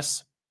ran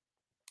this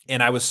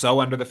and I was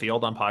so under the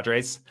field on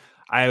Padres.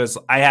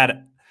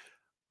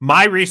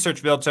 My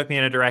research build took me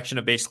in a direction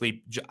of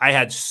basically, I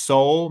had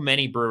so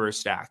many Brewer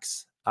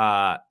stacks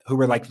who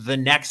were like the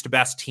next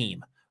best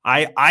team.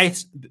 I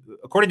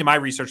according to my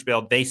research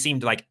build, they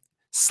seemed like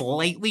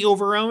slightly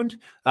overowned,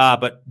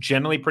 but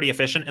generally pretty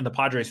efficient. And the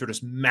Padres were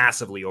just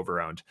massively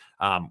overowned,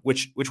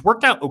 which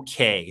worked out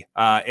okay.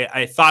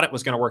 I thought it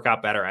was going to work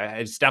out better.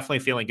 I was definitely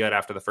feeling good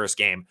after the first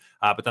game,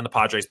 but then the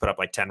Padres put up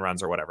like 10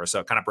 runs or whatever.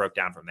 So it kind of broke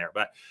down from there.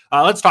 But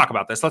let's talk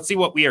about this. Let's see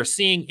what we are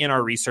seeing in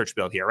our research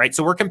build here, right?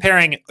 So we're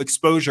comparing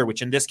exposure,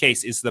 which in this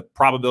case is the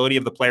probability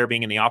of the player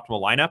being in the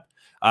optimal lineup,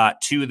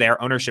 to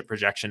their ownership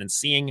projection, and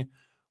seeing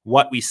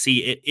what we see.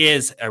 It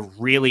is a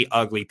really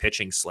ugly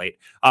pitching slate.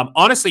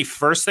 Honestly,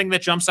 first thing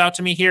that jumps out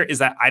to me here is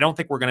that I don't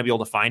think we're going to be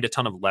able to find a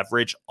ton of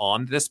leverage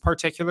on this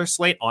particular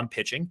slate on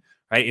pitching,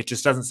 right? It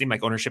just doesn't seem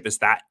like ownership is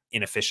that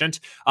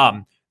inefficient.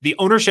 The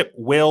ownership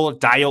will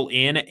dial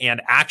in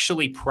and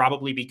actually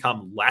probably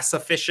become less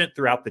efficient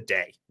throughout the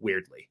day,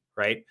 weirdly,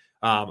 right?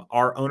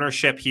 Our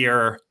ownership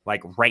here,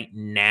 like right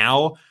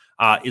now,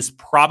 is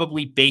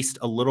probably based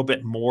a little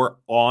bit more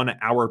on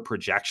our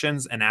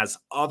projections. And as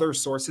other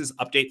sources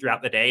update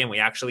throughout the day and we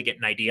actually get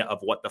an idea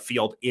of what the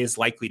field is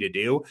likely to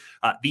do,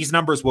 these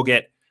numbers will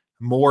get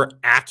more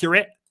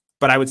accurate,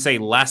 but I would say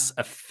less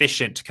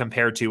efficient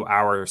compared to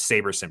our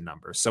SaberSim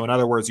numbers. So in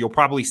other words, you'll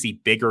probably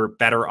see bigger,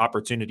 better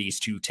opportunities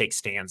to take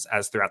stands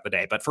as throughout the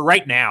day. But for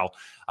right now,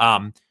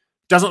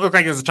 doesn't look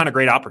like there's a ton of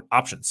great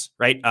options,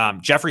 right?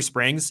 Jeffrey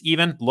Springs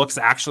even looks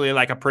actually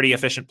like a pretty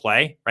efficient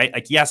play, right?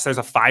 Like, yes, there's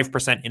a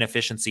 5%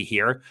 inefficiency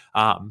here,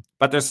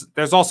 but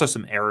there's also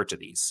some error to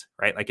these,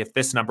 right? Like if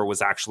this number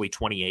was actually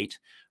 28,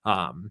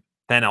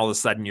 then all of a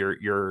sudden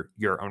your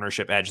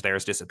ownership edge there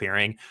is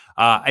disappearing.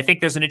 I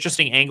think there's an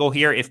interesting angle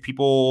here if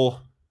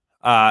people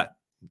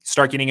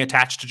start getting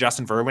attached to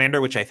Justin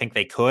Verlander, which I think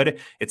they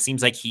could. It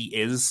seems like he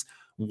is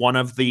one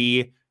of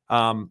the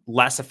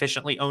less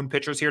efficiently owned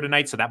pitchers here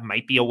tonight. So that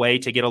might be a way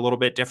to get a little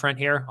bit different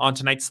here on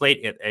tonight's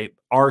slate.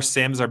 Our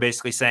Sims are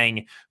basically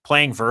saying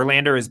playing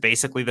Verlander is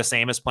basically the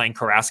same as playing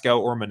Carrasco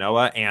or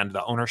Manoah, and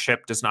the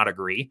ownership does not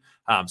agree.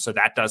 So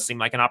that does seem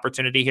like an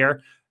opportunity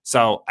here.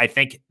 So I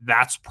think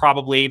that's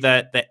probably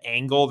the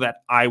angle that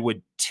I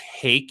would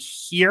take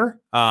here.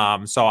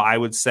 So I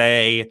would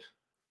say,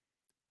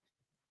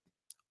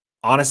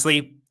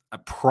 honestly,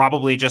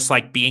 probably just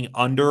like being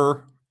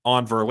under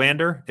on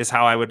Verlander is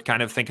how I would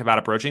kind of think about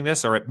approaching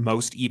this, or at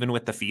most even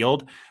with the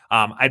field.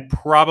 I'd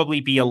probably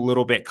be a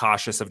little bit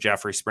cautious of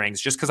Jeffrey Springs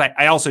just because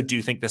I also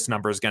do think this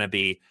number is going to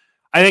be,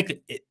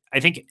 I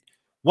think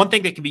one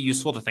thing that can be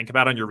useful to think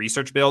about on your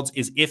research builds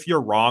is if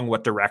you're wrong,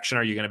 what direction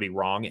are you going to be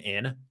wrong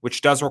in,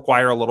 which does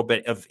require a little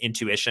bit of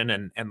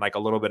intuition and like a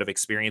little bit of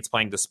experience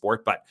playing the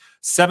sport. But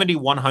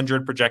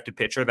 7,100 projected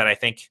pitcher that I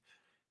think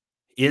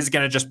is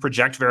going to just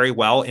project very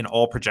well in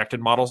all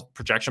projection models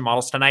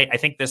tonight. I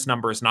think this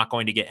number is not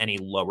going to get any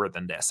lower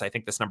than this. I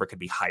think this number could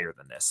be higher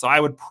than this. So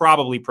I would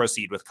probably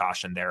proceed with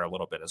caution there a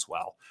little bit as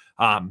well.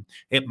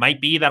 It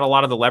might be that a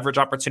lot of the leverage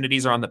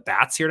opportunities are on the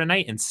bats here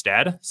tonight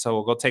instead. So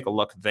we'll go take a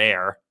look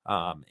there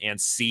and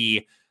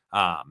see.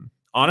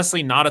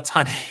 Honestly, not a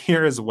ton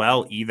here as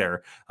well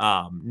either.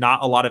 Not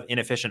a lot of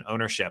inefficient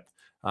ownership.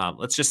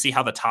 Let's just see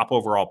how the top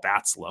overall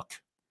bats look.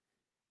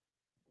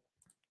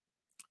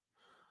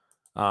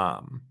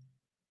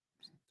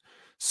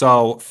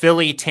 So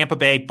Philly, Tampa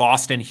Bay,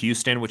 Boston,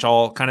 Houston, which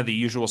all kind of the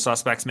usual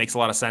suspects, makes a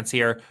lot of sense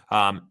here.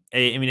 I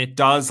mean, it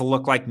does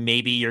look like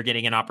maybe you're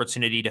getting an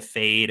opportunity to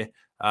fade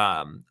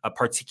a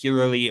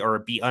particularly or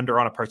be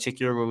under on a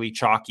particularly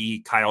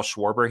chalky Kyle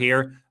Schwarber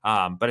here.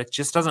 But it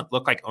just doesn't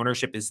look like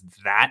ownership is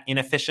that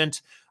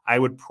inefficient. I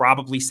would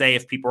probably say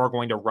if people are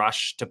going to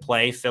rush to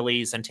play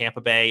Phillies and Tampa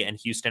Bay and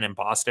Houston and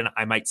Boston,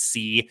 I might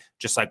see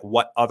just like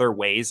what other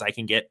ways I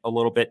can get a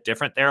little bit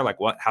different there. Like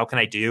how can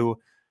I get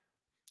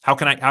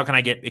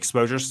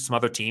exposures to some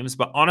other teams?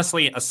 But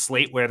honestly, a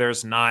slate where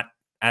there's not,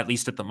 at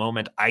least at the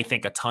moment, I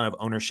think a ton of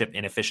ownership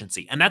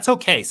inefficiency. And that's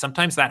okay.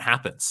 Sometimes that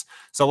happens.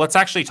 So let's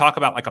actually talk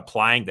about like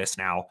applying this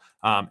now.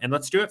 And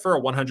let's do it for a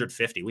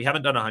 150. We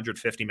haven't done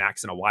 150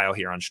 max in a while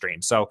here on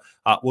stream. So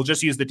we'll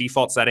just use the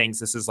default settings.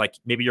 This is like,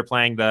 maybe you're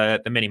playing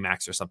the mini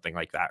max or something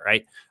like that,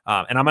 right?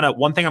 And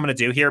one thing I'm going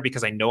to do here,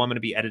 because I know I'm going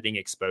to be editing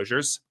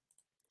exposures,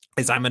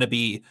 is I'm going to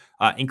be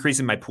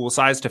increasing my pool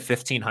size to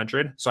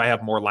 1,500 so I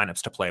have more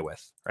lineups to play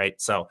with, right?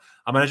 So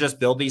I'm going to just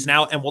build these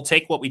now, and we'll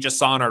take what we just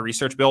saw in our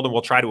research build, and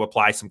we'll try to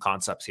apply some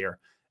concepts here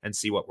and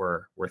see what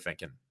we're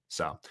thinking.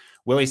 So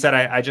Willie said,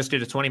 I just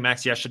did a 20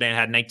 max yesterday and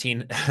had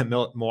 19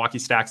 Milwaukee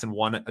stacks and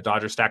one a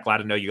Dodger stack. Glad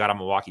to know you got a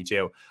Milwaukee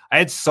too. I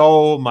had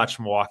so much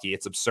Milwaukee.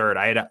 It's absurd.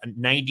 I had a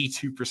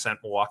 92%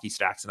 Milwaukee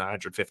stacks and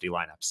 150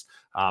 lineups.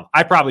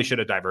 I probably should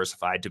have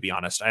diversified, to be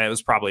honest. It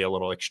was probably a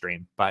little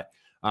extreme, but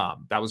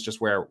that was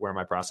just where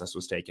my process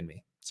was taking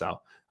me.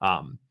 So,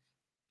 and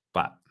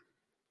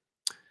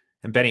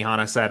Benny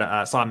Hanna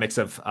said, saw a mix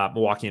of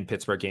Milwaukee and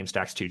Pittsburgh game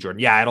stacks too, Jordan.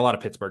 Yeah, I had a lot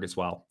of Pittsburgh as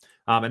well.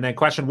 And then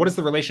question, what is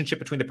the relationship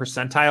between the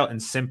percentile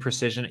and sim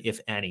precision,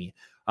 if any?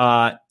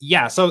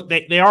 Yeah, so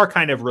they are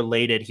kind of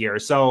related here.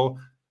 So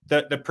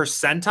the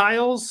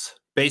percentiles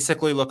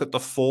basically look at the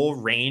full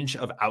range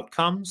of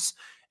outcomes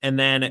and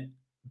then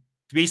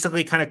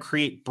basically kind of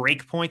create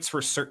breakpoints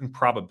for certain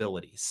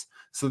probabilities.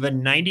 So the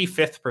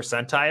 95th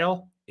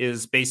percentile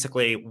is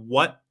basically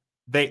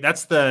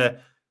that's the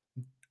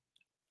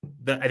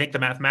I think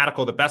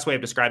the best way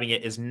of describing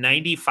it is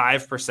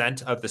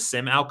 95% of the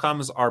sim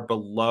outcomes are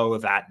below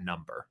that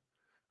number,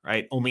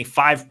 right? Only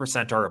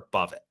 5% are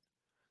above it.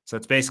 So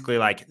it's basically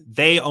like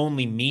they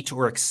only meet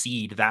or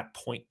exceed that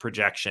point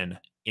projection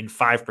in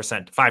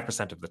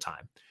 5% of the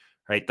time,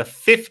 right? The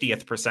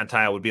 50th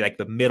percentile would be like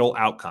the middle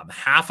outcome.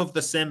 Half of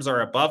the sims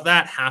are above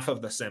that, half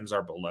of the sims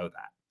are below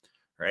that,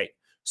 right?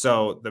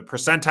 So the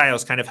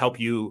percentiles kind of help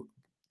you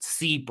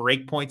see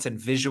breakpoints and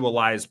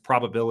visualize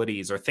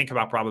probabilities or think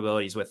about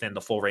probabilities within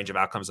the full range of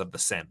outcomes of the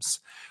sims.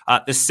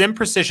 The sim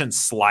precision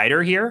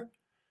slider here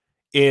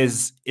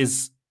is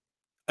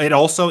it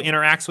also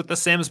interacts with the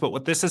sims, but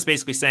what this is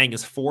basically saying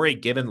is for a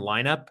given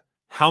lineup,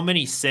 how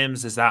many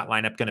sims is that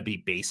lineup going to be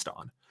based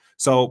on?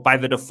 So by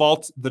the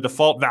default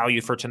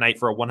value for tonight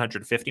for a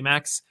 150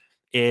 max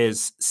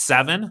is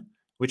 7,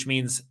 which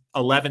means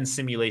 11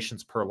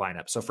 simulations per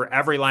lineup. So for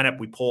every lineup,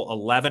 we pull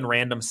 11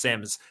 random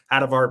sims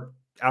out of our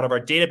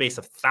database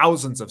of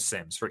thousands of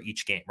sims for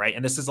each game, right?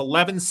 And this is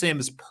 11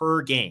 sims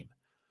per game.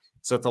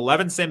 So it's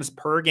 11 sims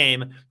per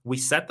game. We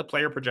set the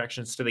player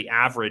projections to the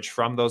average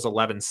from those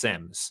 11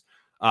 sims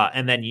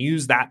and then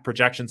use that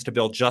projections to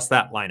build just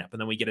that lineup.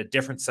 And then we get a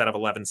different set of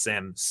 11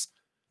 sims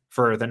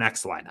for the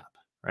next lineup,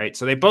 right?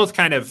 So they both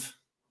kind of,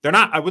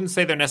 I wouldn't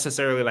say they're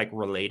necessarily like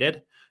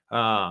related,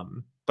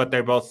 but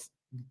they're both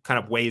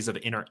kind of ways of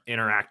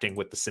interacting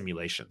with the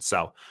simulation.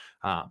 So,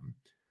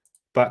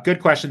 but good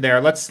question there.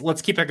 Let's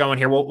keep it going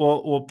here.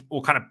 We'll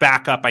kind of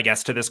back up, I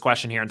guess, to this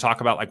question here and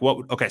talk about like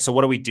so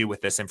what do we do with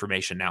this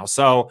information now?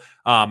 So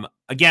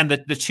again,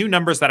 the two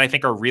numbers that I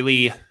think are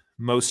really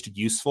most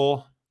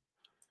useful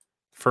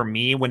for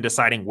me when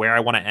deciding where I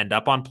want to end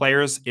up on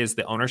players is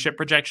the ownership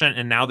projection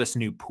and now this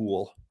new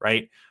pool,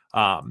 right?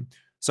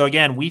 So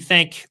again,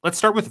 let's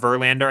start with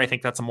Verlander. I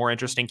think that's a more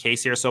interesting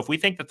case here. So if we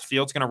think that the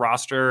field's going to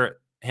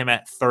roster him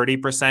at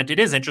 30%. It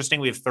is interesting.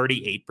 We have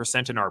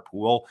 38% in our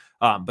pool.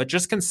 But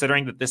just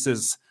considering that this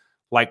is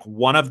like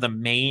one of the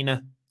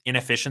main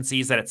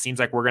inefficiencies that it seems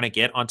like we're going to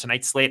get on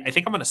tonight's slate, I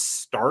think I'm going to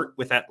start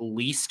with at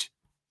least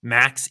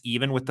max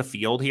even with the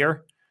field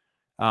here.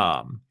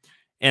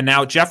 And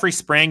now Jeffrey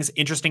Springs,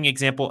 interesting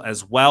example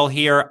as well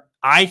here.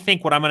 I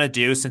think what I'm going to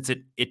do, since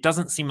it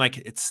doesn't seem like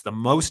it's the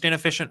most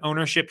inefficient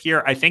ownership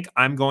here, I think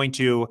I'm going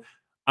to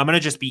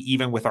just be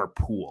even with our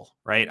pool,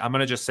 right? I'm going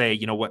to just say,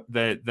 you know what,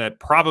 the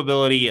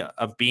probability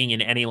of being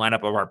in any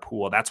lineup of our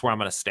pool, that's where I'm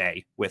going to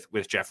stay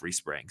with Jeffrey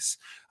Springs.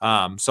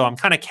 So I'm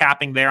kind of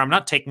capping there. I'm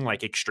not taking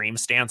like extreme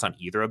stance on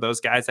either of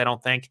those guys, I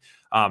don't think.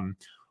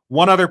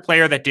 One other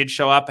player that did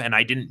show up, and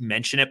I didn't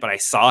mention it, but I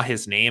saw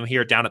his name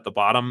here down at the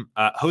bottom.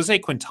 Jose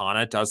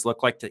Quintana does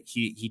look like that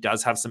he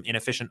does have some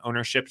inefficient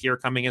ownership here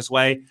coming his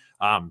way.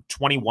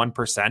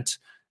 21%,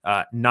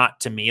 not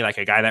to me like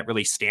a guy that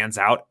really stands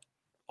out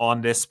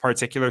on this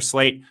particular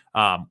slate.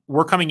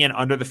 We're coming in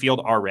under the field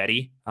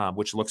already,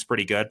 which looks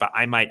pretty good, but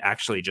I might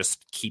actually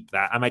just keep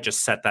that. I might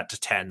just set that to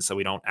 10 so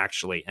we don't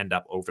actually end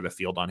up over the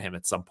field on him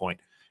at some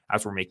point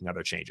as we're making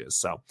other changes.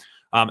 So,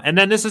 and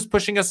then this is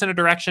pushing us in a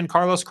direction.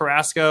 Carlos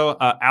Carrasco,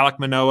 Alek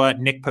Manoah,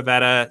 Nick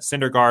Pivetta,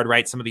 Syndergaard,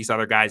 right? Some of these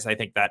other guys, I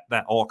think that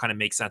all kind of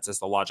makes sense as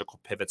the logical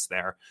pivots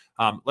there.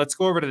 Let's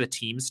go over to the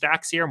team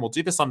stacks here, and we'll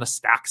do this on the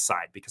stack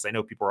side because I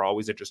know people are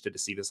always interested to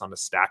see this on the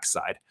stack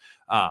side.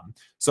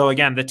 So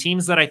again, the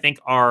teams that I think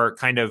are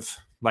kind of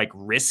like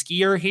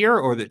riskier here,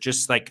 or that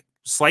just like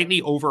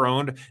slightly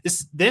overowned.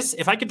 This,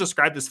 if I could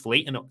describe this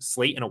slate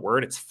in a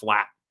word, it's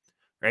flat.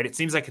 Right. It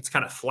seems like it's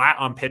kind of flat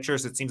on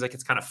pitchers. It seems like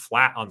it's kind of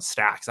flat on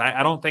stacks.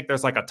 I don't think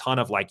there's like a ton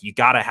of like, you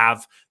got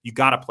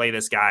to play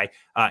this guy.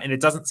 And it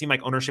doesn't seem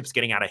like ownership's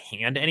getting out of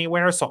hand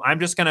anywhere. So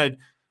I'm just going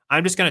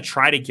to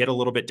try to get a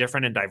little bit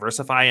different and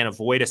diversify and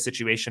avoid a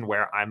situation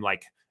where I'm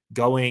like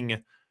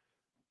going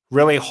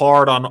really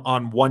hard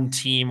on one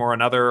team or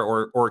another,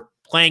 or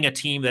playing a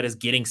team that is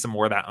getting some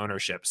more of that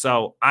ownership.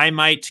 So I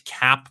might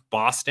cap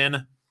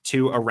Boston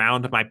to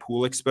around my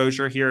pool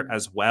exposure here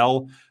as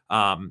well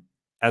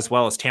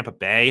as Tampa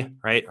Bay,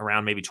 right?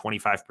 Around maybe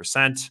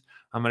 25%.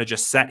 I'm going to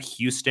just set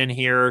Houston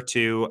here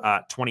to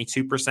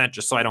 22%,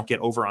 just so I don't get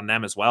over on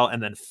them as well.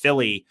 And then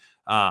Philly,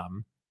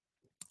 I'm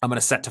going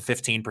to set to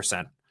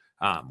 15%,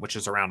 which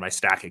is around my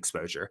stack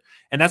exposure.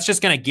 And that's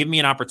just going to give me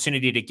an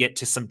opportunity to get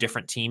to some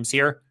different teams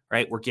here,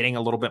 right? We're getting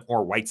a little bit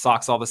more White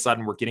Sox all of a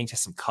sudden. We're getting to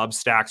some Cubs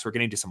stacks. We're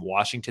getting to some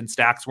Washington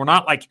stacks. We're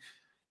not like,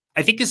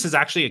 I think this is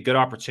actually a good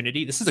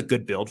opportunity. This is a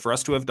good build for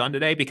us to have done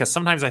today, because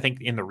sometimes I think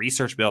in the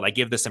research build, I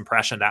give this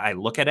impression that I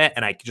look at it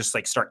and I just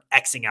like start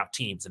Xing out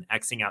teams and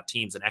Xing out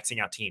teams and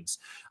Xing out teams.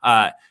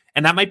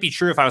 And that might be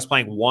true if I was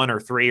playing 1 or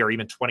 3 or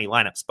even 20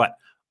 lineups, but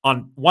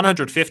on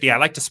 150, I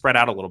like to spread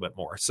out a little bit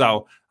more.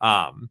 So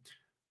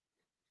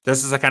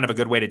this is a kind of a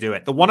good way to do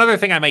it. The one other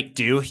thing I might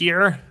do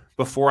here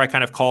before I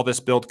kind of call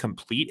this build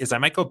complete is I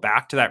might go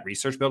back to that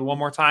research build one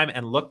more time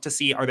and look to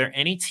see, are there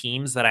any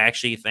teams that I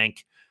actually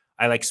think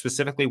I like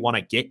specifically want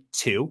to get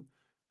to,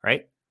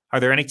 right? Are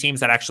there any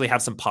teams that actually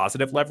have some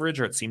positive leverage,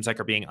 or it seems like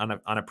are being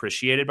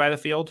unappreciated by the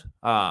field?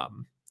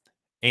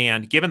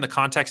 And given the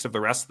context of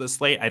the rest of the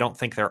slate, I don't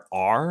think there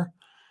are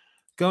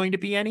going to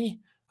be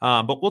any,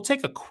 but we'll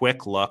take a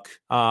quick look.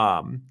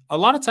 A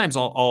lot of times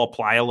I'll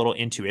apply a little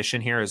intuition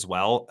here as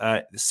well.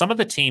 Some of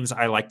the teams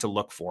I like to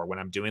look for when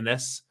I'm doing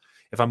this,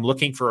 if I'm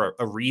looking for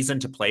a reason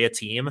to play a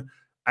team,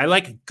 I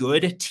like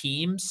good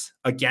teams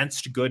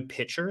against good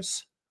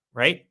pitchers,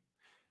 right?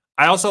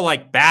 I also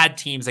like bad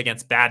teams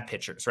against bad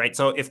pitchers, right?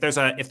 So if there's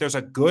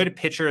a good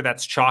pitcher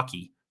that's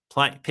chalky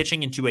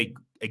pitching into a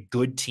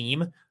good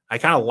team, I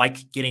kind of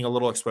like getting a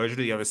little exposure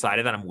to the other side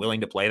of that. I'm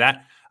willing to play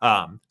that.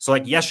 So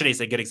like yesterday's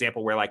a good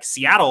example where like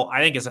Seattle, I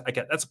think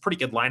that's a pretty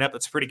good lineup.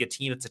 It's a pretty good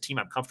team. It's a team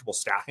I'm comfortable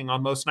stacking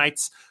on most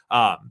nights.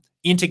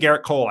 Into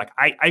Garrett Cole, like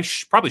I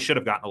probably should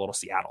have gotten a little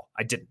Seattle.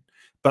 I didn't.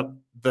 But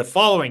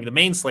the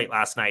main slate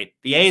last night,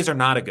 the A's are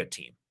not a good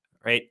team,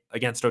 right?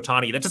 Against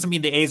Ohtani. That doesn't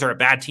mean the A's are a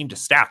bad team to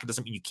stack. It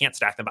doesn't mean you can't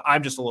stack them, but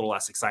I'm just a little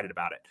less excited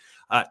about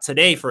it.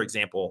 Today, for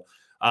example,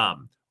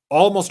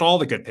 almost all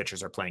the good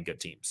pitchers are playing good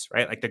teams,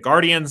 right? Like the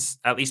Guardians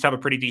at least have a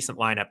pretty decent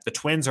lineup. The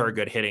Twins are a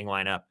good hitting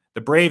lineup.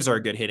 The Braves are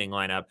a good hitting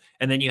lineup.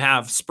 And then you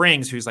have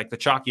Springs, who's like the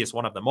chalkiest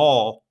one of them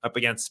all, up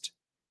against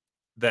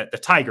the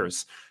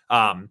Tigers.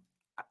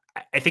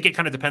 I think it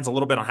kind of depends a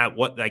little bit on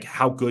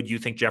how good you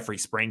think Jeffrey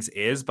Springs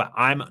is, but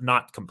I'm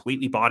not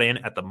completely bought in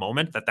at the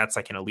moment that that's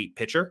like an elite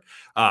pitcher.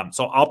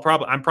 So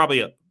I'm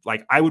probably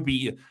like, I would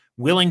be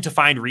willing to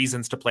find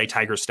reasons to play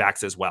Tiger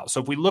stacks as well.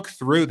 So if we look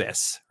through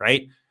this,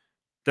 right,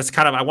 that's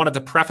kind of, I wanted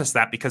to preface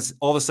that because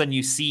all of a sudden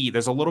you see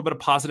there's a little bit of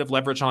positive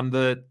leverage on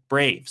the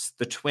Braves,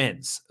 the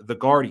Twins, the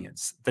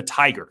Guardians, the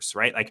Tigers,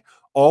 right? Like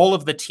all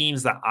of the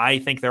teams that I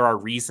think there are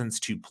reasons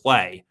to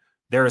play,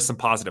 there is some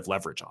positive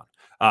leverage on.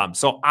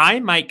 So I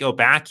might go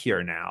back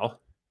here now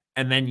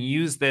and then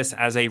use this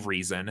as a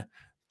reason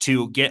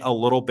to get a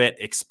little bit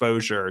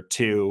exposure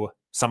to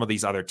some of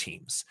these other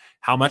teams.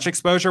 How much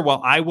exposure?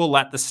 Well, I will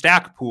let the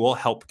stack pool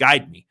help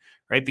guide me,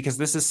 right? Because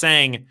this is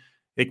saying,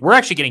 Like we're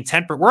actually getting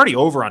 10%. We're already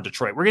over on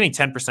Detroit. We're getting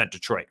 10%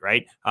 Detroit,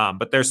 right?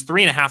 But there's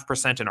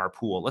 3.5% in our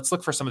pool. Let's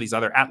look for some of these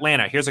other.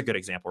 Atlanta, here's a good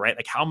example, right?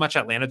 Like how much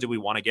Atlanta do we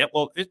want to get?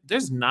 Well,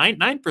 there's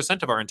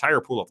 9% of our entire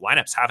pool of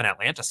lineups have an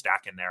Atlanta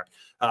stack in there.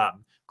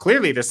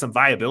 Clearly, there's some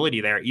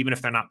viability there, even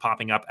if they're not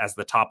popping up as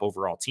the top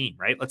overall team,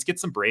 right? Let's get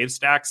some Brave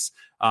stacks.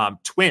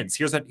 Twins,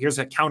 here's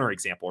a counter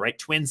example, right?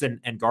 Twins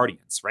and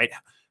Guardians, right?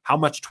 How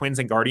much Twins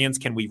and Guardians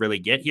can we really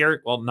get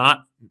here? Well,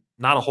 not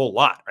a whole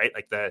lot, right?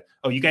 Like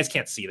you guys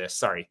can't see this.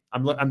 Sorry.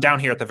 I'm down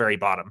here at the very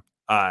bottom.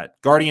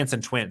 Guardians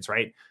and Twins,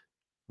 right?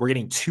 We're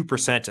getting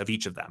 2% of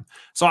each of them.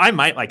 So I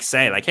might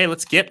say hey,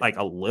 let's get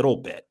a little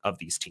bit of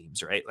these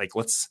teams, right? Like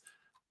let's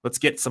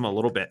get a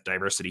little bit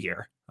diversity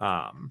here.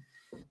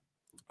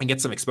 And get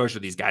some exposure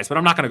to these guys, but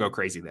I'm not going to go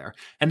crazy there.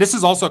 And this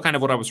is also kind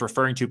of what I was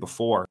referring to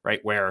before,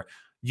 right? Where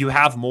you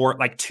have more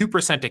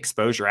 2%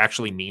 exposure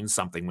actually means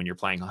something when you're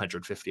playing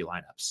 150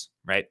 lineups,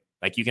 right?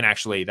 Like you can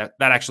actually, that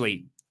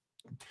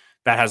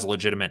has a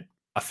legitimate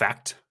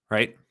effect,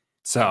 right?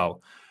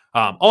 So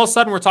all of a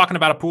sudden we're talking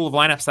about a pool of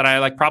lineups that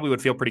I probably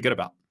would feel pretty good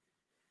about,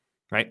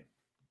 right?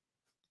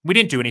 We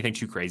didn't do anything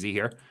too crazy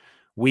here.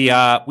 We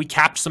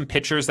capped some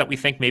pitchers that we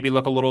think maybe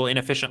look a little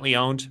inefficiently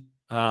owned.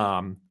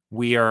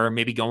 We are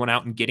maybe going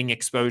out and getting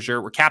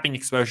exposure. We're capping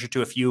exposure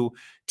to a few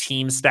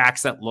team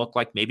stacks that look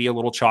like maybe a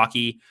little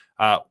chalky.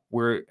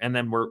 We're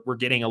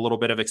getting a little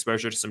bit of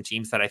exposure to some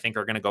teams that I think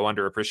are going to go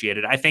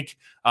underappreciated. I think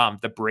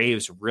the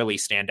Braves really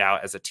stand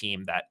out as a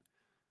team that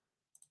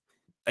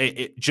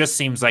it just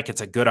seems like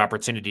it's a good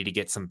opportunity to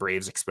get some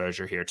Braves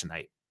exposure here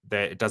tonight.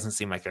 It doesn't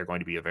seem like they're going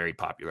to be a very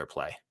popular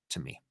play to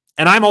me.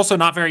 And I'm also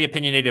not very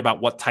opinionated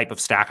about what type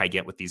of stack I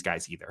get with these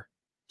guys either.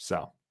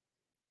 So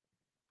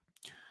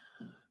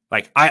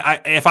if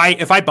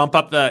I bump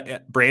up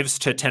the Braves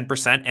to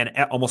 10% and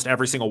almost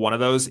every single one of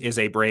those is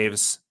a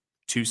Braves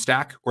 2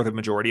 stack, or the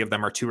majority of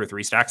them are 2 or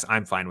 3 stacks,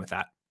 I'm fine with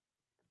that.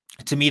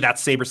 To me,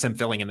 that's SaberSim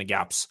filling in the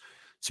gaps.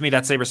 To me,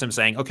 that's SaberSim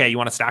saying, okay, you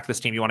want to stack this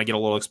team, you want to get a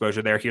little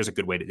exposure there, here's a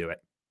good way to do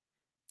it.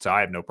 So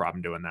I have no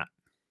problem doing that.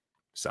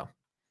 So.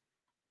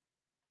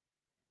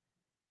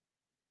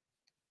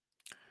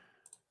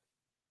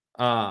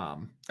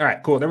 All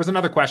right, cool. There was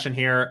another question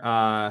here.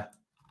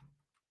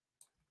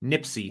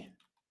 Nipsey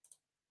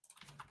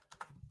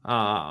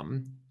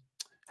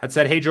had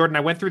said, hey, Jordan,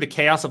 I went through the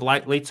chaos of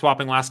late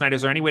swapping last night.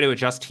 Is there any way to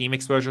adjust team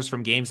exposures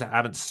from games that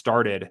haven't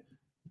started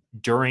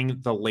during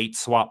the late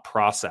swap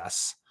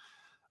process?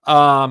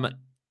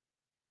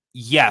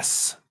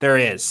 Yes, there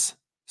is.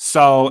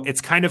 So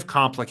it's kind of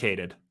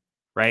complicated,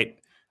 right?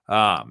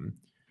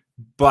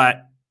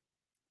 But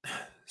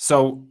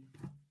so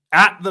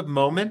at the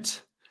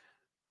moment,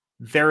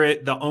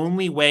 the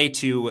only way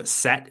to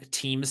set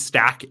team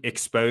stack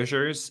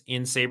exposures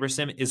in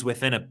SaberSim is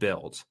within a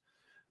build.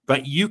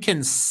 But you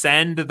can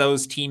send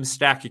those team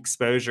stack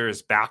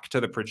exposures back to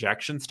the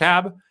projections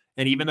tab.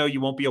 And even though you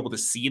won't be able to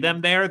see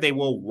them there, they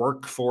will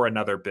work for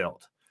another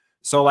build.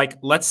 So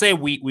let's say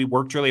we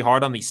worked really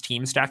hard on these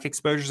team stack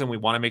exposures and we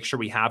want to make sure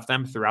we have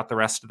them throughout the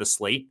rest of the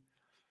slate.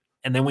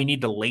 And then we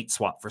need to late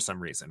swap for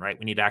some reason, right?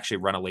 We need to actually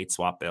run a late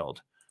swap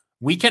build.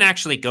 We can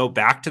actually go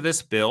back to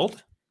this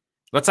build.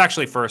 Let's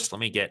actually let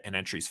me get an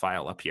entries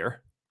file up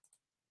here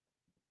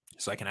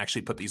so I can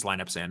actually put these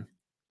lineups in.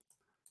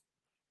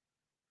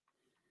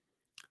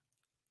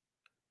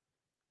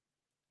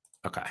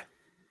 Okay.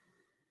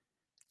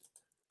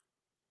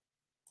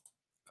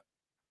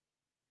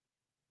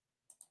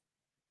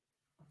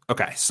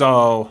 Okay,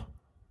 so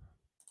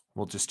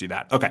we'll just do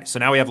that. Okay, so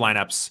now we have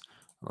lineups.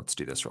 Let's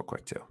do this real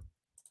quick too.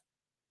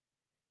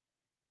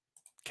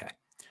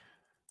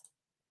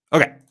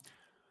 Okay.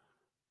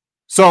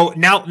 So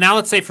now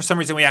let's say for some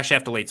reason we actually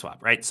have to late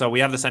swap, right? So we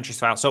have this entries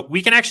file. So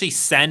we can actually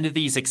send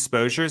these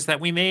exposures that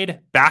we made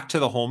back to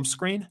the home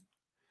screen.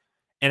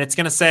 And it's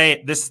going to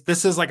say, this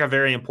is a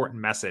very important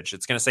message.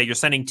 It's going to say you're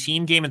sending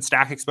team, game, and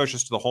stack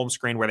exposures to the home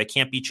screen where they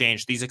can't be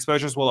changed. These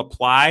exposures will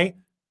apply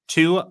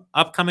to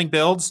upcoming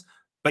builds,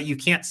 but you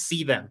can't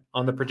see them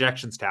on the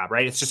projections tab,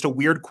 right? It's just a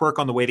weird quirk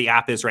on the way the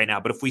app is right now.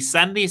 But if we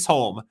send these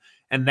home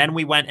and then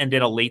we went and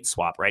did a late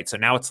swap, right? So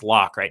now it's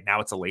lock, right? Now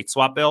it's a late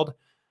swap build.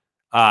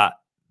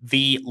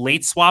 The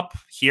late swap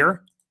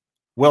here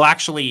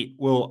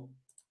will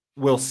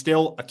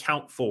still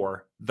account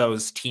for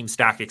those team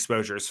stack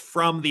exposures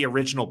from the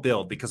original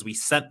build because we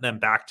sent them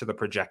back to the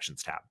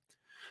projections tab.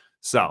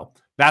 So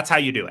that's how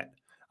you do it.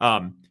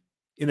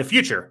 In the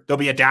future, there'll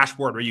be a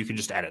dashboard where you can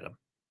just edit them.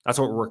 That's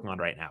what we're working on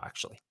right now,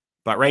 actually.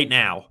 But right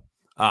now,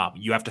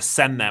 you have to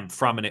send them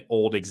from an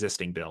old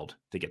existing build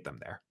to get them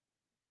there.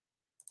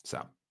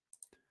 So,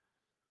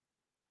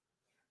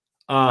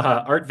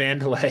 Art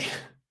Vandelay,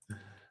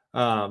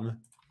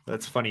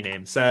 that's a funny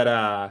name,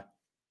 said,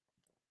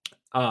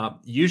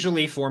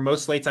 usually for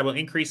most slates, I will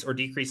increase or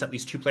decrease at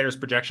least 2 players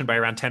projection by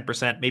around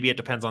 10%. Maybe it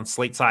depends on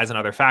slate size and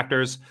other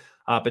factors.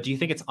 But do you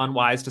think it's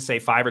unwise to say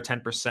 5 or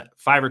 10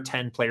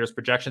 players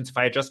projections? If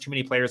I adjust too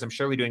many players, I'm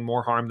surely doing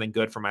more harm than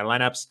good for my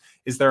lineups.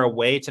 Is there a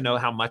way to know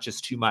how much is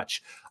too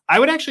much? I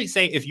would actually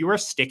say if you are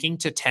sticking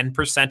to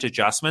 10%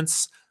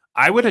 adjustments,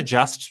 I would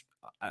adjust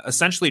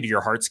essentially to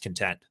your heart's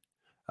content.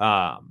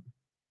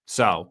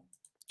 So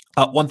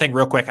one thing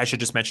real quick, I should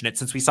just mention it.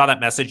 Since we saw that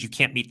message, you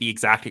can't meet the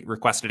exact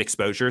requested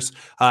exposures.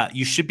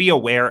 You should be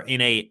aware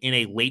in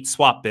a late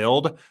swap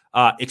build,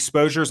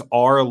 exposures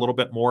are a little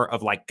bit more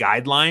of like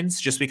guidelines,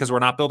 just because we're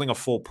not building a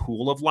full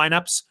pool of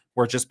lineups.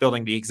 We're just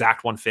building the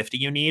exact 150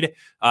 you need.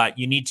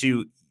 You need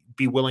to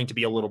be willing to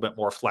be a little bit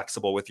more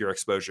flexible with your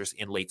exposures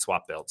in late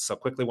swap builds. So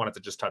quickly wanted to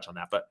just touch on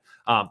that, but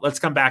let's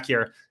come back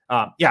here.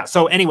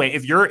 So anyway,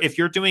 if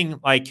you're doing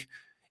like,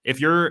 if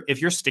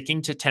you're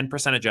sticking to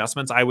 10%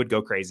 adjustments, I would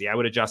go crazy. I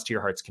would adjust to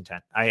your heart's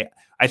content. I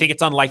think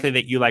it's unlikely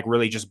that you like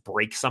really just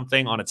break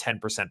something on a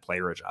 10%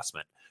 player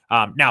adjustment.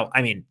 Now,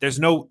 I mean, there's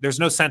no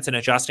sense in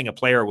adjusting a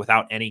player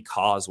without any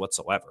cause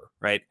whatsoever,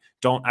 right?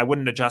 I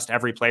wouldn't adjust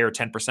every player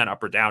 10%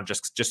 up or down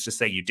just to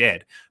say you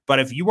did. But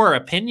if you are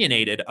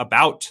opinionated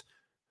about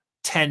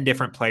 10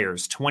 different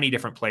players, 20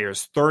 different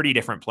players, 30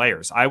 different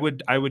players, I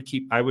would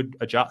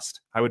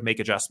adjust. I would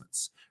make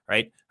adjustments,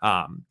 right?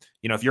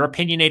 If you're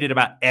opinionated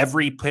about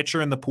every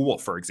pitcher in the pool,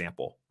 for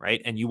example, right,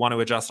 and you want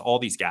to adjust all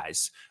these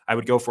guys, I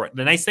would go for it.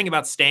 The nice thing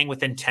about staying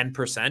within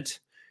 10%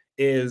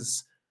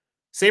 is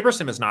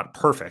SaberSim is not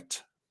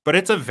perfect, but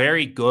it's a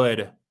very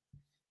good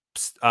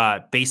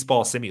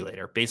baseball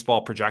simulator,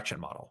 baseball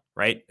projection model,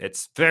 right?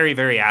 It's very,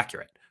 very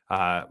accurate.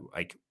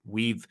 Like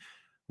we've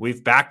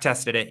back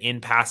tested it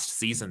in past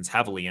seasons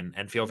heavily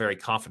and feel very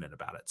confident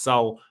about it.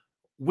 So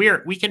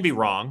we can be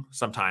wrong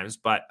sometimes,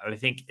 but I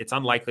think it's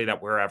unlikely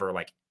that we're ever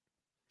like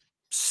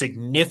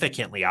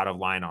significantly out of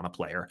line on a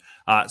player.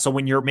 So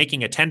when you're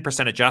making a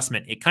 10%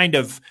 adjustment, it kind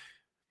of,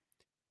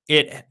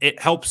 it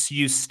helps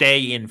you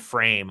stay in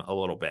frame a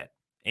little bit.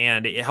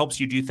 And it helps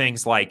you do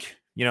things like,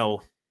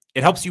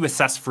 it helps you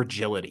assess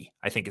fragility,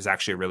 I think is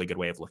actually a really good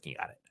way of looking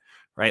at it,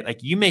 right?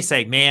 Like you may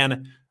say,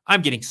 man,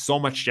 I'm getting so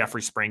much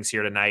Jeffrey Springs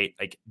here tonight.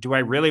 Like, do I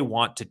really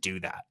want to do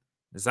that?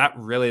 Is that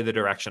really the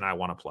direction I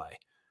want to play?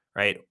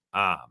 Right.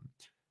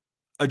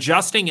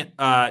 Adjusting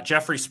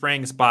Jeffrey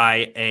Springs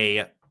by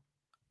a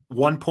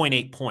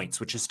 1.8 points,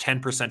 which is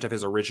 10% of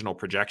his original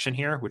projection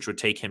here, which would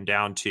take him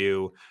down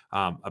to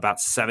about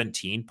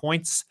 17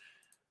 points.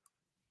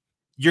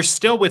 You're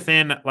still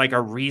within like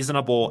a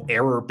reasonable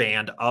error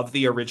band of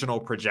the original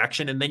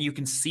projection. And then you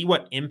can see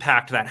what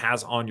impact that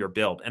has on your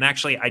build. And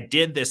actually, I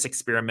did this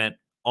experiment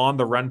on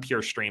the Run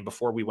Pure stream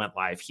before we went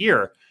live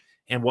here.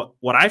 And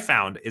what I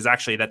found is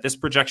actually that this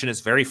projection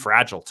is very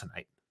fragile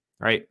tonight,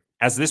 right?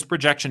 As this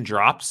projection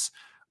drops,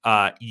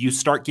 you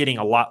start getting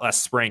a lot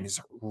less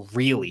springs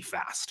really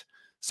fast.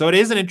 So it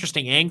is an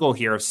interesting angle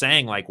here of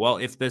saying like, well,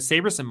 if the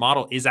SaberSim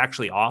model is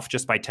actually off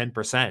just by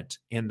 10%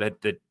 in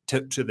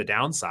to the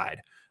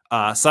downside,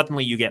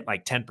 suddenly you get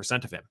like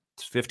 10% of him,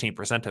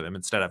 15% of him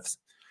instead of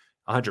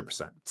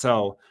 100%.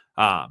 So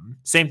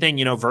same thing,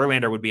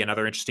 Verlander would be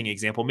another interesting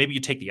example. Maybe you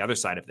take the other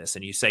side of this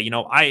and you say,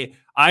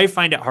 I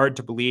find it hard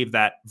to believe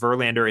that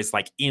Verlander is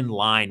like in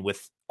line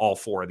with all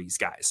four of these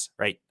guys,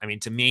 right? I mean,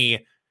 to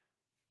me,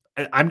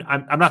 I'm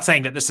not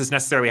saying that this is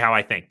necessarily how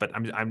I think, but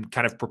I'm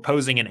kind of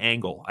proposing an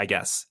angle, I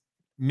guess.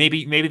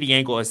 Maybe the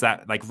angle is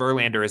that like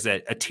Verlander is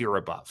a tier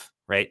above,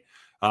 right?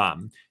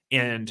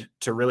 And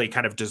to really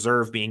kind of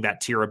deserve being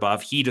that tier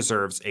above, he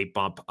deserves a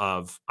bump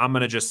of, I'm going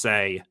to just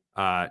say,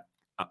 to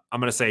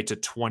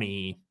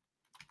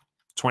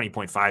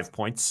 20.5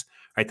 points,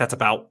 right? That's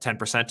about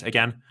 10%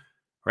 again,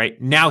 right?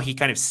 Now he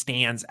kind of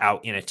stands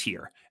out in a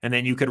tier. And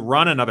then you could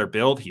run another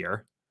build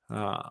here.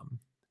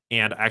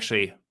 And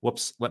actually,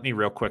 let me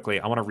real quickly.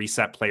 I want to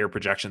reset player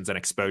projections and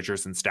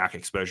exposures and stack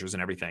exposures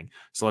and everything.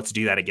 So let's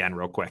do that again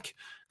real quick,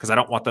 because I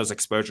don't want those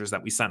exposures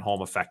that we sent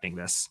home affecting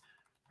this,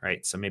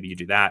 right? So maybe you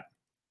do that.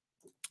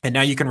 And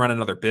now you can run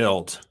another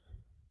build,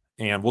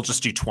 and we'll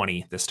just do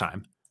 20 this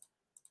time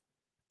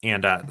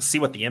and see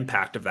what the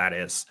impact of that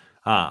is.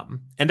 And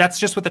that's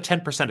just with a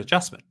 10%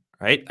 adjustment,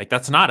 right? Like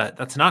that's not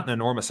an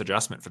enormous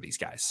adjustment for these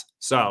guys.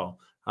 So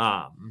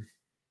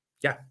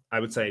yeah, I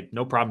would say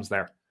no problems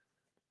there.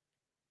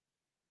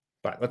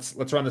 But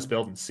let's run this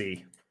build and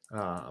see.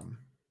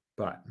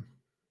 But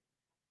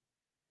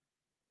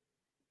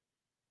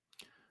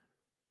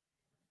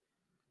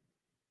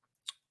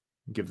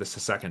give this a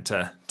second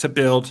to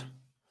build.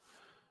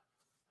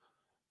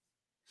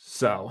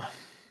 So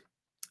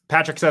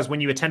Patrick says,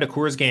 when you attend a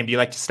Coors game, do you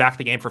like to stack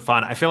the game for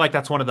fun? I feel like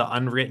that's one of the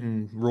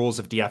unwritten rules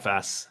of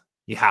DFS.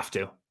 You have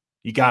to.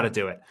 You got to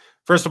do it.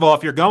 First of all,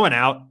 if you're going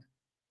out,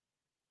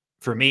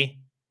 for me,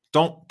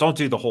 don't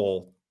do the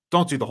whole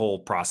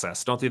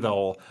process. Don't do the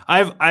whole.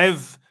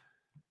 I've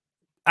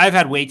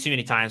had way too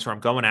many times where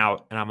I'm going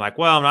out and I'm like,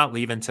 well, I'm not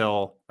leaving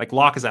till like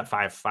lock is at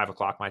 5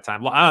 o'clock my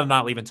time. I'm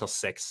not leaving till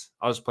 6.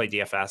 I'll just play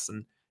DFS,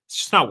 and it's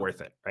just not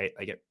worth it, right?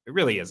 Like it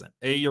really isn't.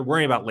 You're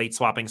worrying about late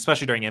swapping,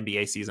 especially during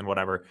NBA season,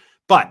 whatever.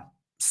 But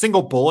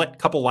single bullet,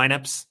 couple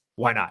lineups,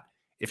 why not?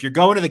 If you're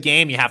going to the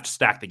game, you have to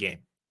stack the game.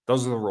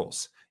 Those are the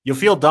rules. You'll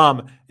feel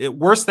dumb.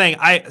 Worst thing,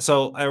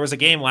 so there was a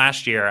game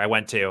last year I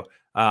went to,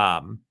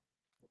 and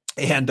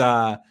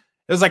it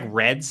was like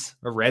Reds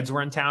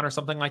were in town or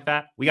something like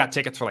that. We got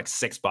tickets for like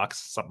 $6,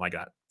 something like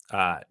that.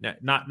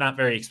 Not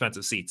very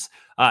expensive seats.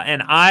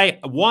 And I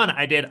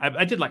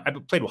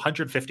played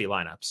 150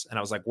 lineups, and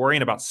I was like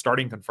worrying about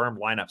starting confirmed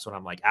lineups when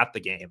I'm like at the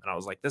game, and I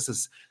was like, this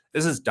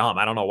is dumb.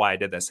 I don't know why I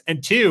did this.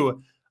 And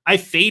two, I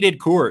faded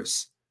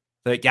Coors,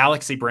 the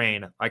Galaxy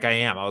brain, like I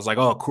am. I was like,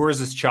 oh, Coors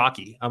is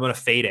chalky. I'm gonna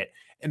fade it.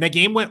 And the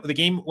game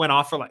went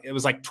off for like, it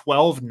was like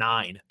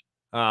 12-9.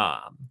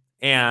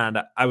 And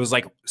I was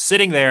like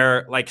sitting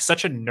there like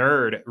such a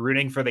nerd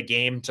rooting for the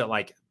game to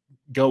like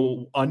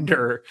go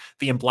under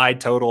the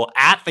implied total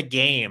at the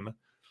game.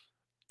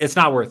 It's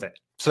not worth it.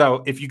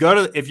 So if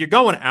you're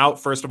going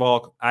out, first of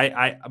all,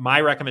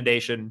 my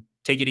recommendation,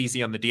 take it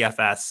easy on the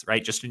DFS,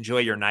 right? Just enjoy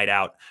your night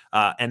out.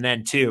 And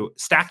then two,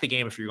 stack the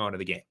game if you're going to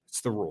the game.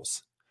 It's the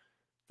rules.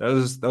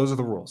 Those are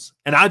the rules.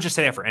 And I'll just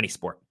say that for any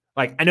sport.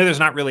 Like, I know there's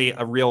not really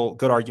a real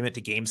good argument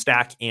to game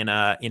stack in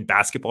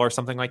basketball or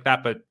something like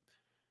that, but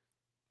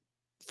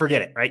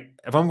forget it, right?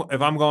 If I'm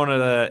going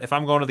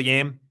to the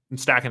game, I'm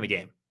stacking the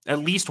game. At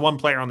least one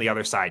player on the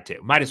other side too.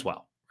 Might as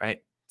well,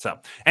 right? So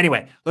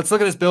anyway, let's look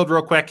at this build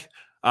real quick.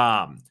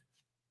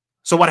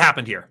 So what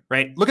happened here,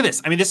 right? Look at this.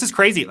 I mean, this is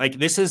crazy. Like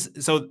this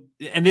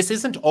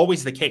isn't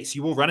always the case.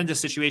 You will run into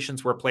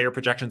situations where player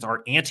projections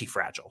are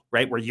anti-fragile,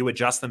 right? Where you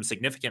adjust them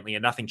significantly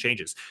and nothing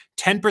changes.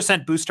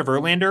 10% boost to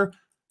Verlander,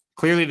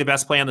 clearly the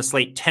best play on the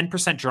slate.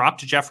 10% drop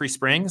to Jeffrey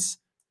Springs,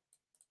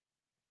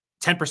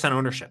 10%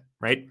 ownership,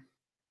 right?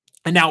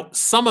 And now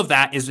some of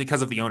that is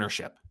because of the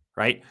ownership,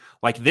 right?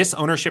 Like this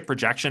ownership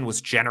projection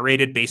was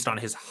generated based on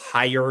his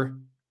higher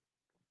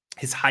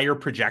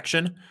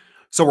projection.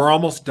 So we're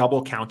almost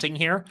double counting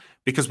here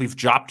because we've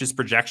dropped his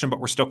projection, but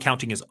we're still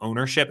counting his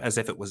ownership as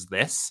if it was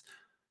this.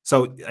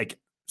 So like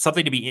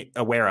something to be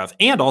aware of.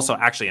 And also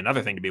actually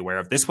another thing to be aware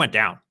of, this went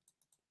down.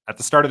 At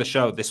the start of the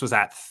show, this was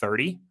at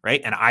 30,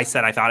 right? And I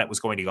said I thought it was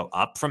going to go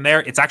up from there.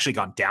 It's actually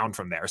gone down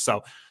from there.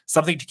 So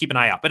something to keep an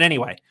eye out. But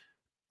anyway,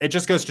 it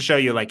just goes to show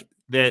you like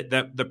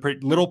the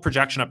little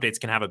projection updates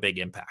can have a big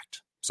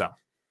impact. So,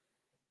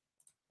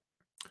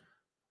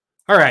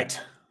 all right.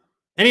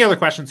 Any other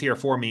questions here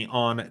for me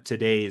on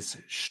today's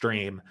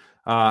stream?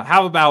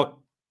 How about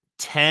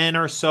 10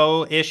 or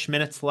so-ish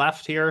minutes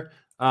left here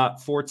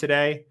for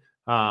today?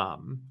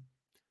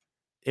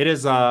 It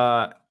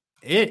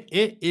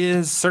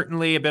is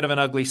certainly a bit of an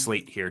ugly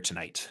slate here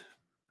tonight,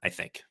 I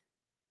think.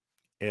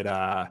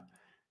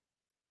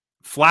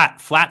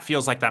 Flat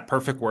feels like that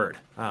perfect word.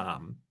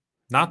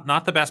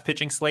 Not the best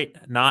pitching slate,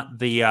 not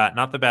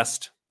the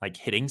best like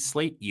hitting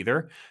slate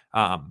either.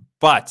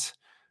 But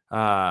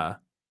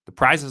the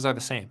prizes are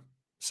the same.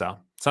 So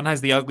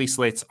sometimes the ugly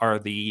slates are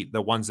the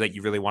ones that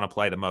you really want to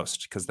play the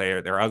most because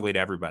they're ugly to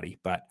everybody.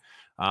 But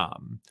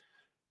I'm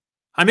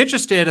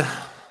interested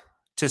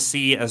to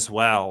see as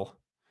well.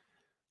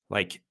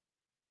 Like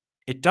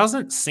it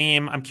doesn't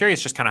seem. I'm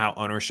curious just kind of how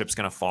ownership's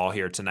going to fall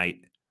here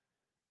tonight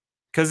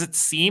because it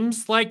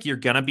seems like you're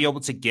going to be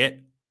able to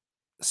get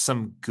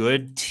some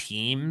good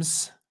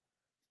teams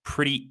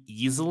pretty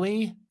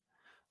easily.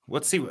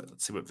 Let's see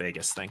what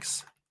Vegas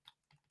thinks.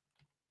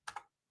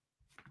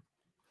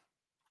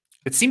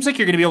 It seems like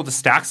you're going to be able to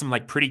stack some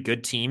like pretty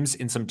good teams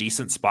in some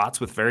decent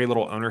spots with very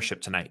little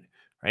ownership tonight,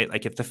 right?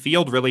 Like if the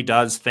field really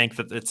does think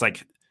that it's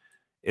like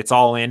it's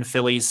all in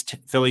Phillies,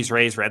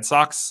 Rays, Red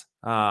Sox.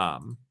 I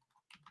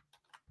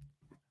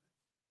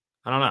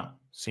don't know.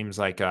 Seems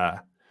like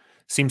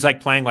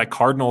playing like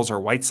Cardinals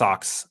or White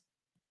Sox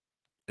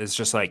is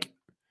just like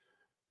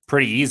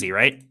pretty easy,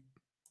 right?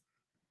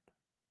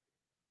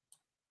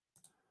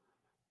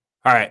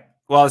 All right.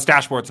 Well, this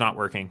dashboard's not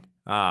working.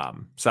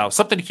 So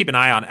something to keep an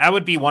eye on. That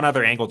would be one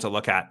other angle to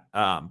look at.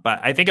 But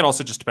I think it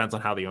also just depends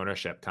on how the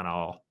ownership kind of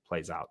all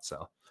plays out.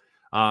 So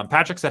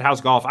Patrick said,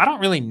 how's golf? I don't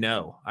really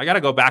know. I got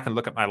to go back and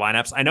look at my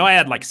lineups. I know I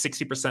had like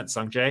 60%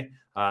 Sung Jae.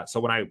 So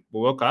when I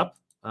woke up,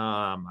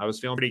 I was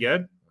feeling pretty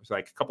good. It was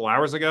like a couple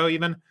hours ago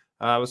even.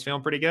 I was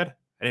feeling pretty good.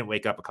 I didn't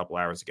wake up a couple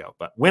hours ago,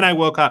 but when I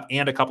woke up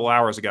and a couple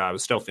hours ago, I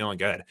was still feeling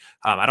good.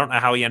 I don't know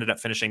how he ended up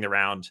finishing the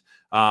round.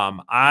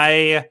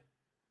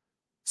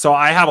 So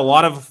I have a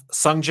lot of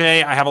Sung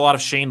Jae. I have a lot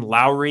of Shane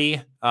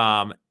Lowry.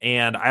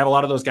 And I have a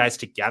lot of those guys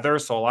together.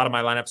 So a lot of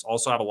my lineups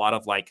also have a lot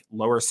of like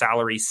lower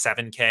salary,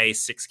 7K,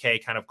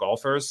 6K kind of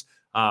golfers.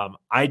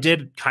 I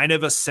did kind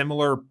of a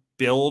similar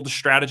build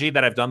strategy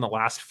that I've done the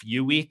last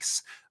few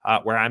weeks,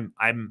 where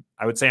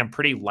I would say I'm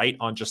pretty light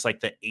on just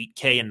like the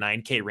 8K and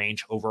 9K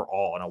range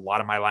overall. And a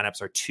lot of my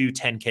lineups are 2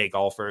 10K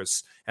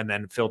golfers and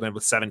then filled in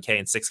with 7K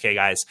and 6K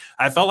guys.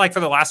 I felt like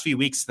for the last few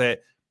weeks that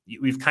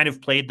we've kind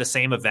of played the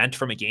same event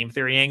from a game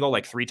theory angle,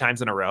 like 3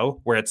 times in a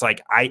row, where it's like,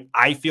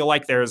 I feel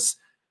like there's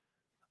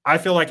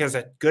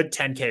a good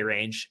 10K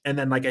range and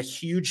then like a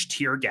huge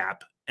tier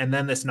gap and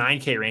then this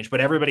 9K range,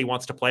 but everybody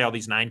wants to play all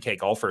these 9K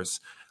golfers.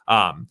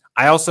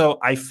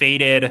 I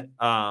faded,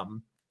 I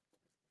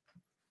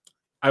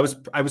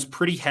was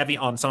pretty heavy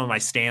on some of my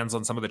stands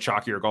on some of the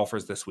chalkier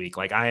golfers this week.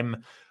 Like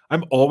I'm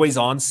always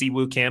on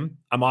Siwoo Kim.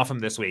 I'm off him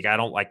this week. I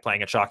don't like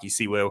playing a chalky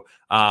Siwoo.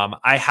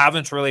 I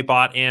haven't really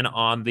bought in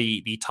on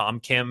the Tom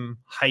Kim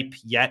hype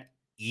yet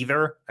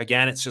either.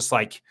 Again, it's just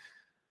like,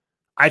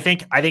 I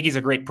think he's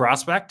a great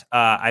prospect.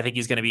 I think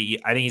he's going to be.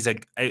 I think he's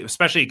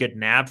especially a good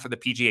nab for the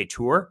PGA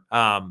Tour.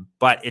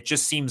 But it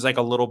just seems like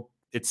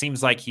it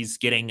seems like he's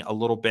getting a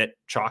little bit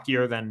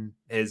chalkier than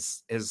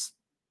his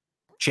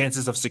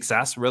chances of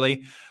success.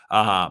 Really,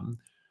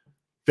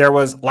 there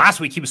was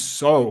last week he was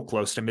so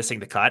close to missing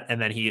the cut,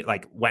 and then he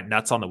like went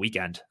nuts on the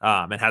weekend.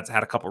 And had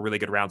a couple really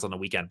good rounds on the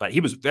weekend, but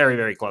he was very,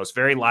 very close,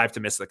 very live to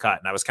miss the cut,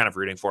 and I was kind of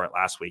rooting for it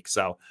last week.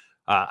 So.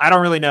 I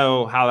don't really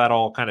know how that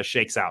all kind of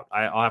shakes out.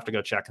 I'll have to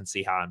go check and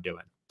see how I'm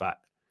doing. But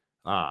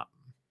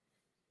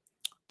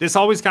this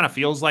always kind of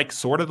feels like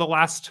sort of the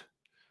last,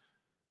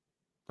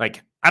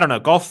 like, I don't know,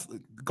 golf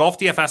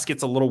DFS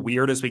gets a little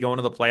weird as we go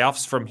into the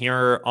playoffs from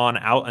here on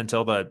out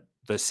until the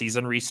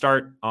season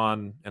restart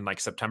in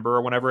like September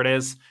or whenever it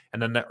is.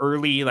 And then the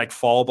early like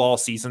fall ball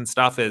season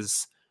stuff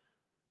is,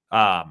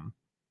 I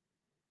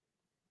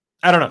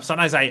don't know.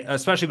 Sometimes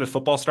especially with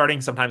football starting,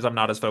 sometimes I'm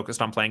not as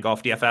focused on playing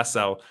golf DFS.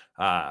 So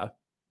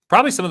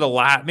probably some of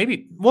the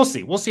maybe we'll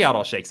see. We'll see how it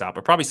all shakes out.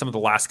 But probably some of the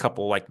last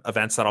couple like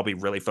events that I'll be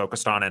really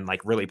focused on and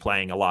like really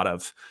playing a lot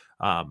of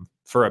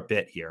for a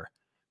bit here.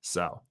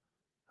 So,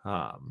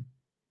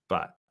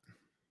 but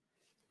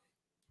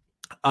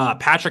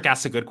Patrick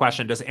asks a good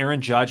question. Does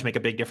Aaron Judge make a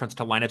big difference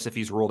to lineups if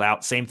he's ruled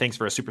out? Same things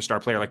for a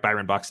superstar player like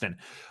Byron Buxton.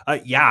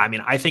 Yeah, I mean,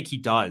 I think he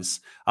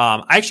does.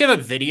 I actually have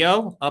a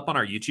video up on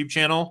our YouTube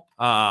channel.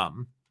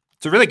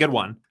 It's a really good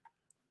one.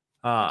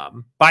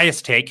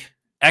 Biased take.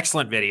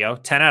 Excellent video.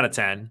 10 out of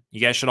 10. You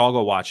guys should all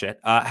go watch it.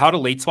 How to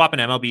late swap an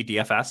MLB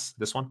DFS.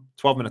 This one,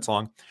 12 minutes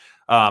long.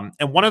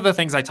 And one of the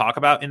things I talk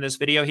about in this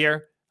video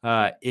here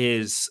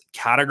is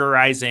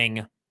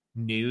categorizing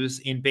news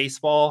in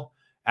baseball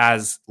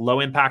as low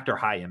impact or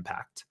high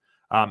impact.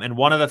 And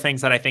one of the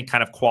things that I think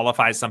kind of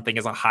qualifies something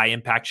as a high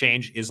impact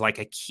change is like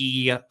a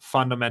key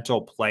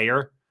fundamental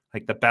player,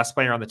 like the best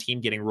player on the team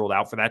getting ruled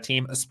out for that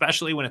team,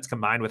 especially when it's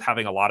combined with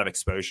having a lot of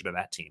exposure to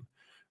that team,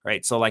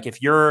 right? So like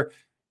if you're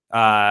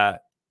let's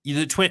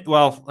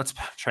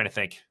try to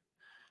think.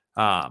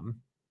 I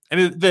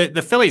mean,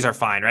 the Phillies are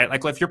fine, right?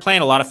 Like if you're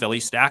playing a lot of Philly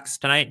stacks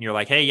tonight and you're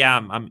like, hey, yeah,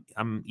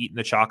 I'm eating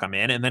the chalk, I'm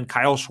in. And then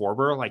Kyle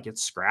Schwarber like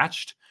gets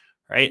scratched,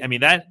 right? I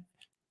mean, that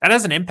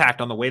has an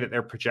impact on the way that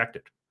they're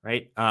projected,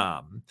 right?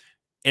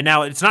 And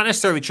now it's not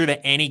necessarily true that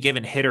any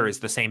given hitter is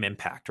the same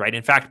impact, right?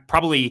 In fact,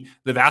 probably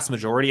the vast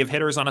majority of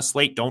hitters on a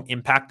slate don't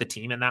impact the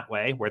team in that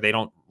way, where they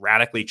don't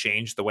radically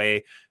change the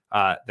way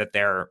that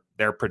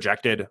they're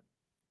projected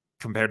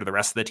compared to the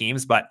rest of the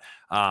teams. But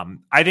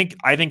I think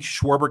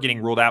Schwarber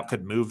getting ruled out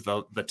could move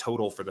the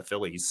total for the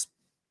Phillies.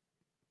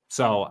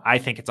 So I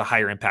think it's a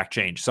higher impact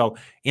change. So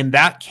in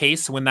that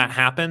case, when that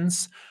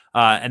happens,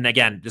 and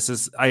again, this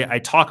is, I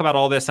talk about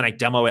all this and I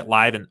demo it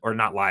live or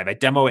not live. I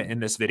demo it in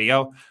this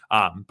video.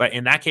 But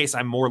in that case,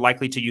 I'm more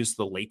likely to use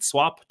the late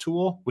swap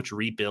tool, which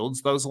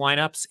rebuilds those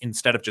lineups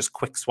instead of just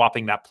quick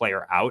swapping that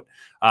player out.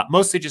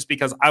 Mostly just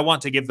because I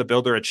want to give the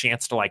builder a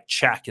chance to like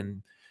check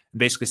and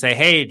basically say,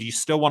 hey, do you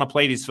still want to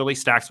play these Philly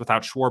stacks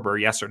without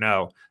Schwarber? Yes or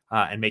no?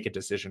 And make a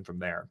decision from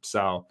there.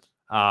 So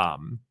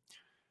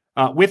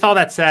with all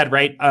that said,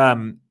 right,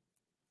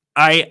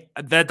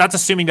 that's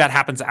assuming that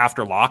happens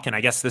after lock, and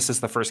I guess this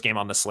is the first game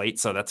on the slate,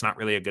 so that's not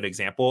really a good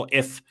example.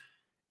 If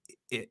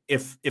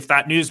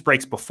that news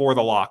breaks before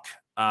the lock,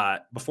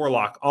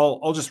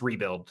 I'll just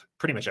rebuild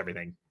pretty much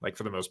everything, like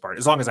for the most part,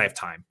 as long as I have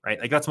time, right?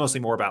 Like that's mostly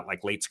more about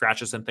like late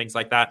scratches and things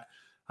like that.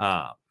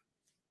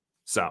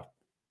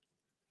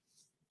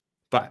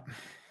 But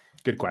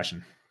good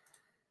question.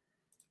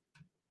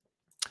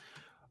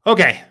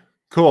 Okay,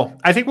 cool.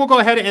 I think we'll go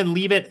ahead and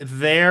leave it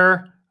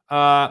there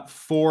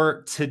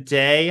for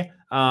today.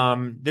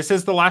 This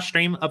is the last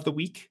stream of the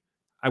week.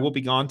 I will be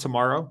gone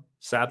tomorrow,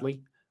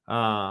 sadly.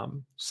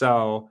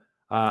 So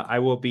I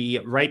will be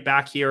right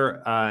back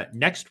here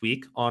next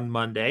week on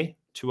Monday,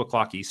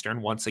 2:00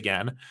 Eastern, once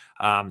again.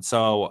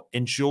 So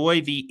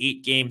enjoy the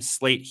 8-game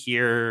slate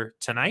here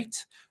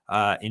tonight.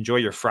 Enjoy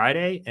your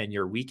Friday and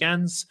your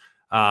weekends.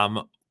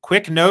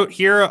 Quick note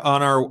here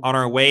on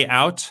our way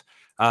out,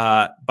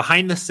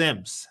 Behind the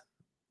Sims.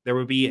 There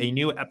will be a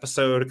new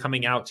episode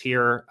coming out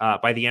here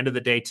by the end of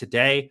the day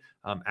today.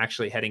 I'm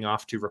actually heading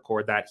off to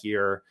record that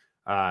here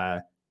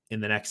in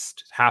the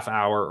next half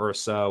hour or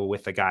so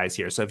with the guys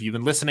here. So if you've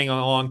been listening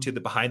along to the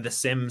Behind the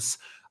Sims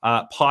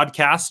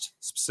podcast,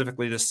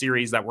 specifically the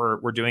series that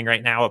we're doing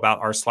right now about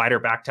our slider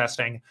back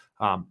testing,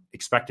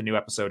 expect a new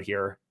episode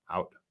here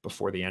out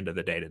before the end of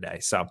the day today.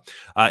 So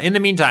in the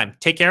meantime,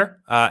 take care,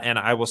 and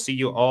I will see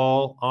you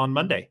all on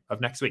Monday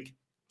of next week.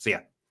 See ya.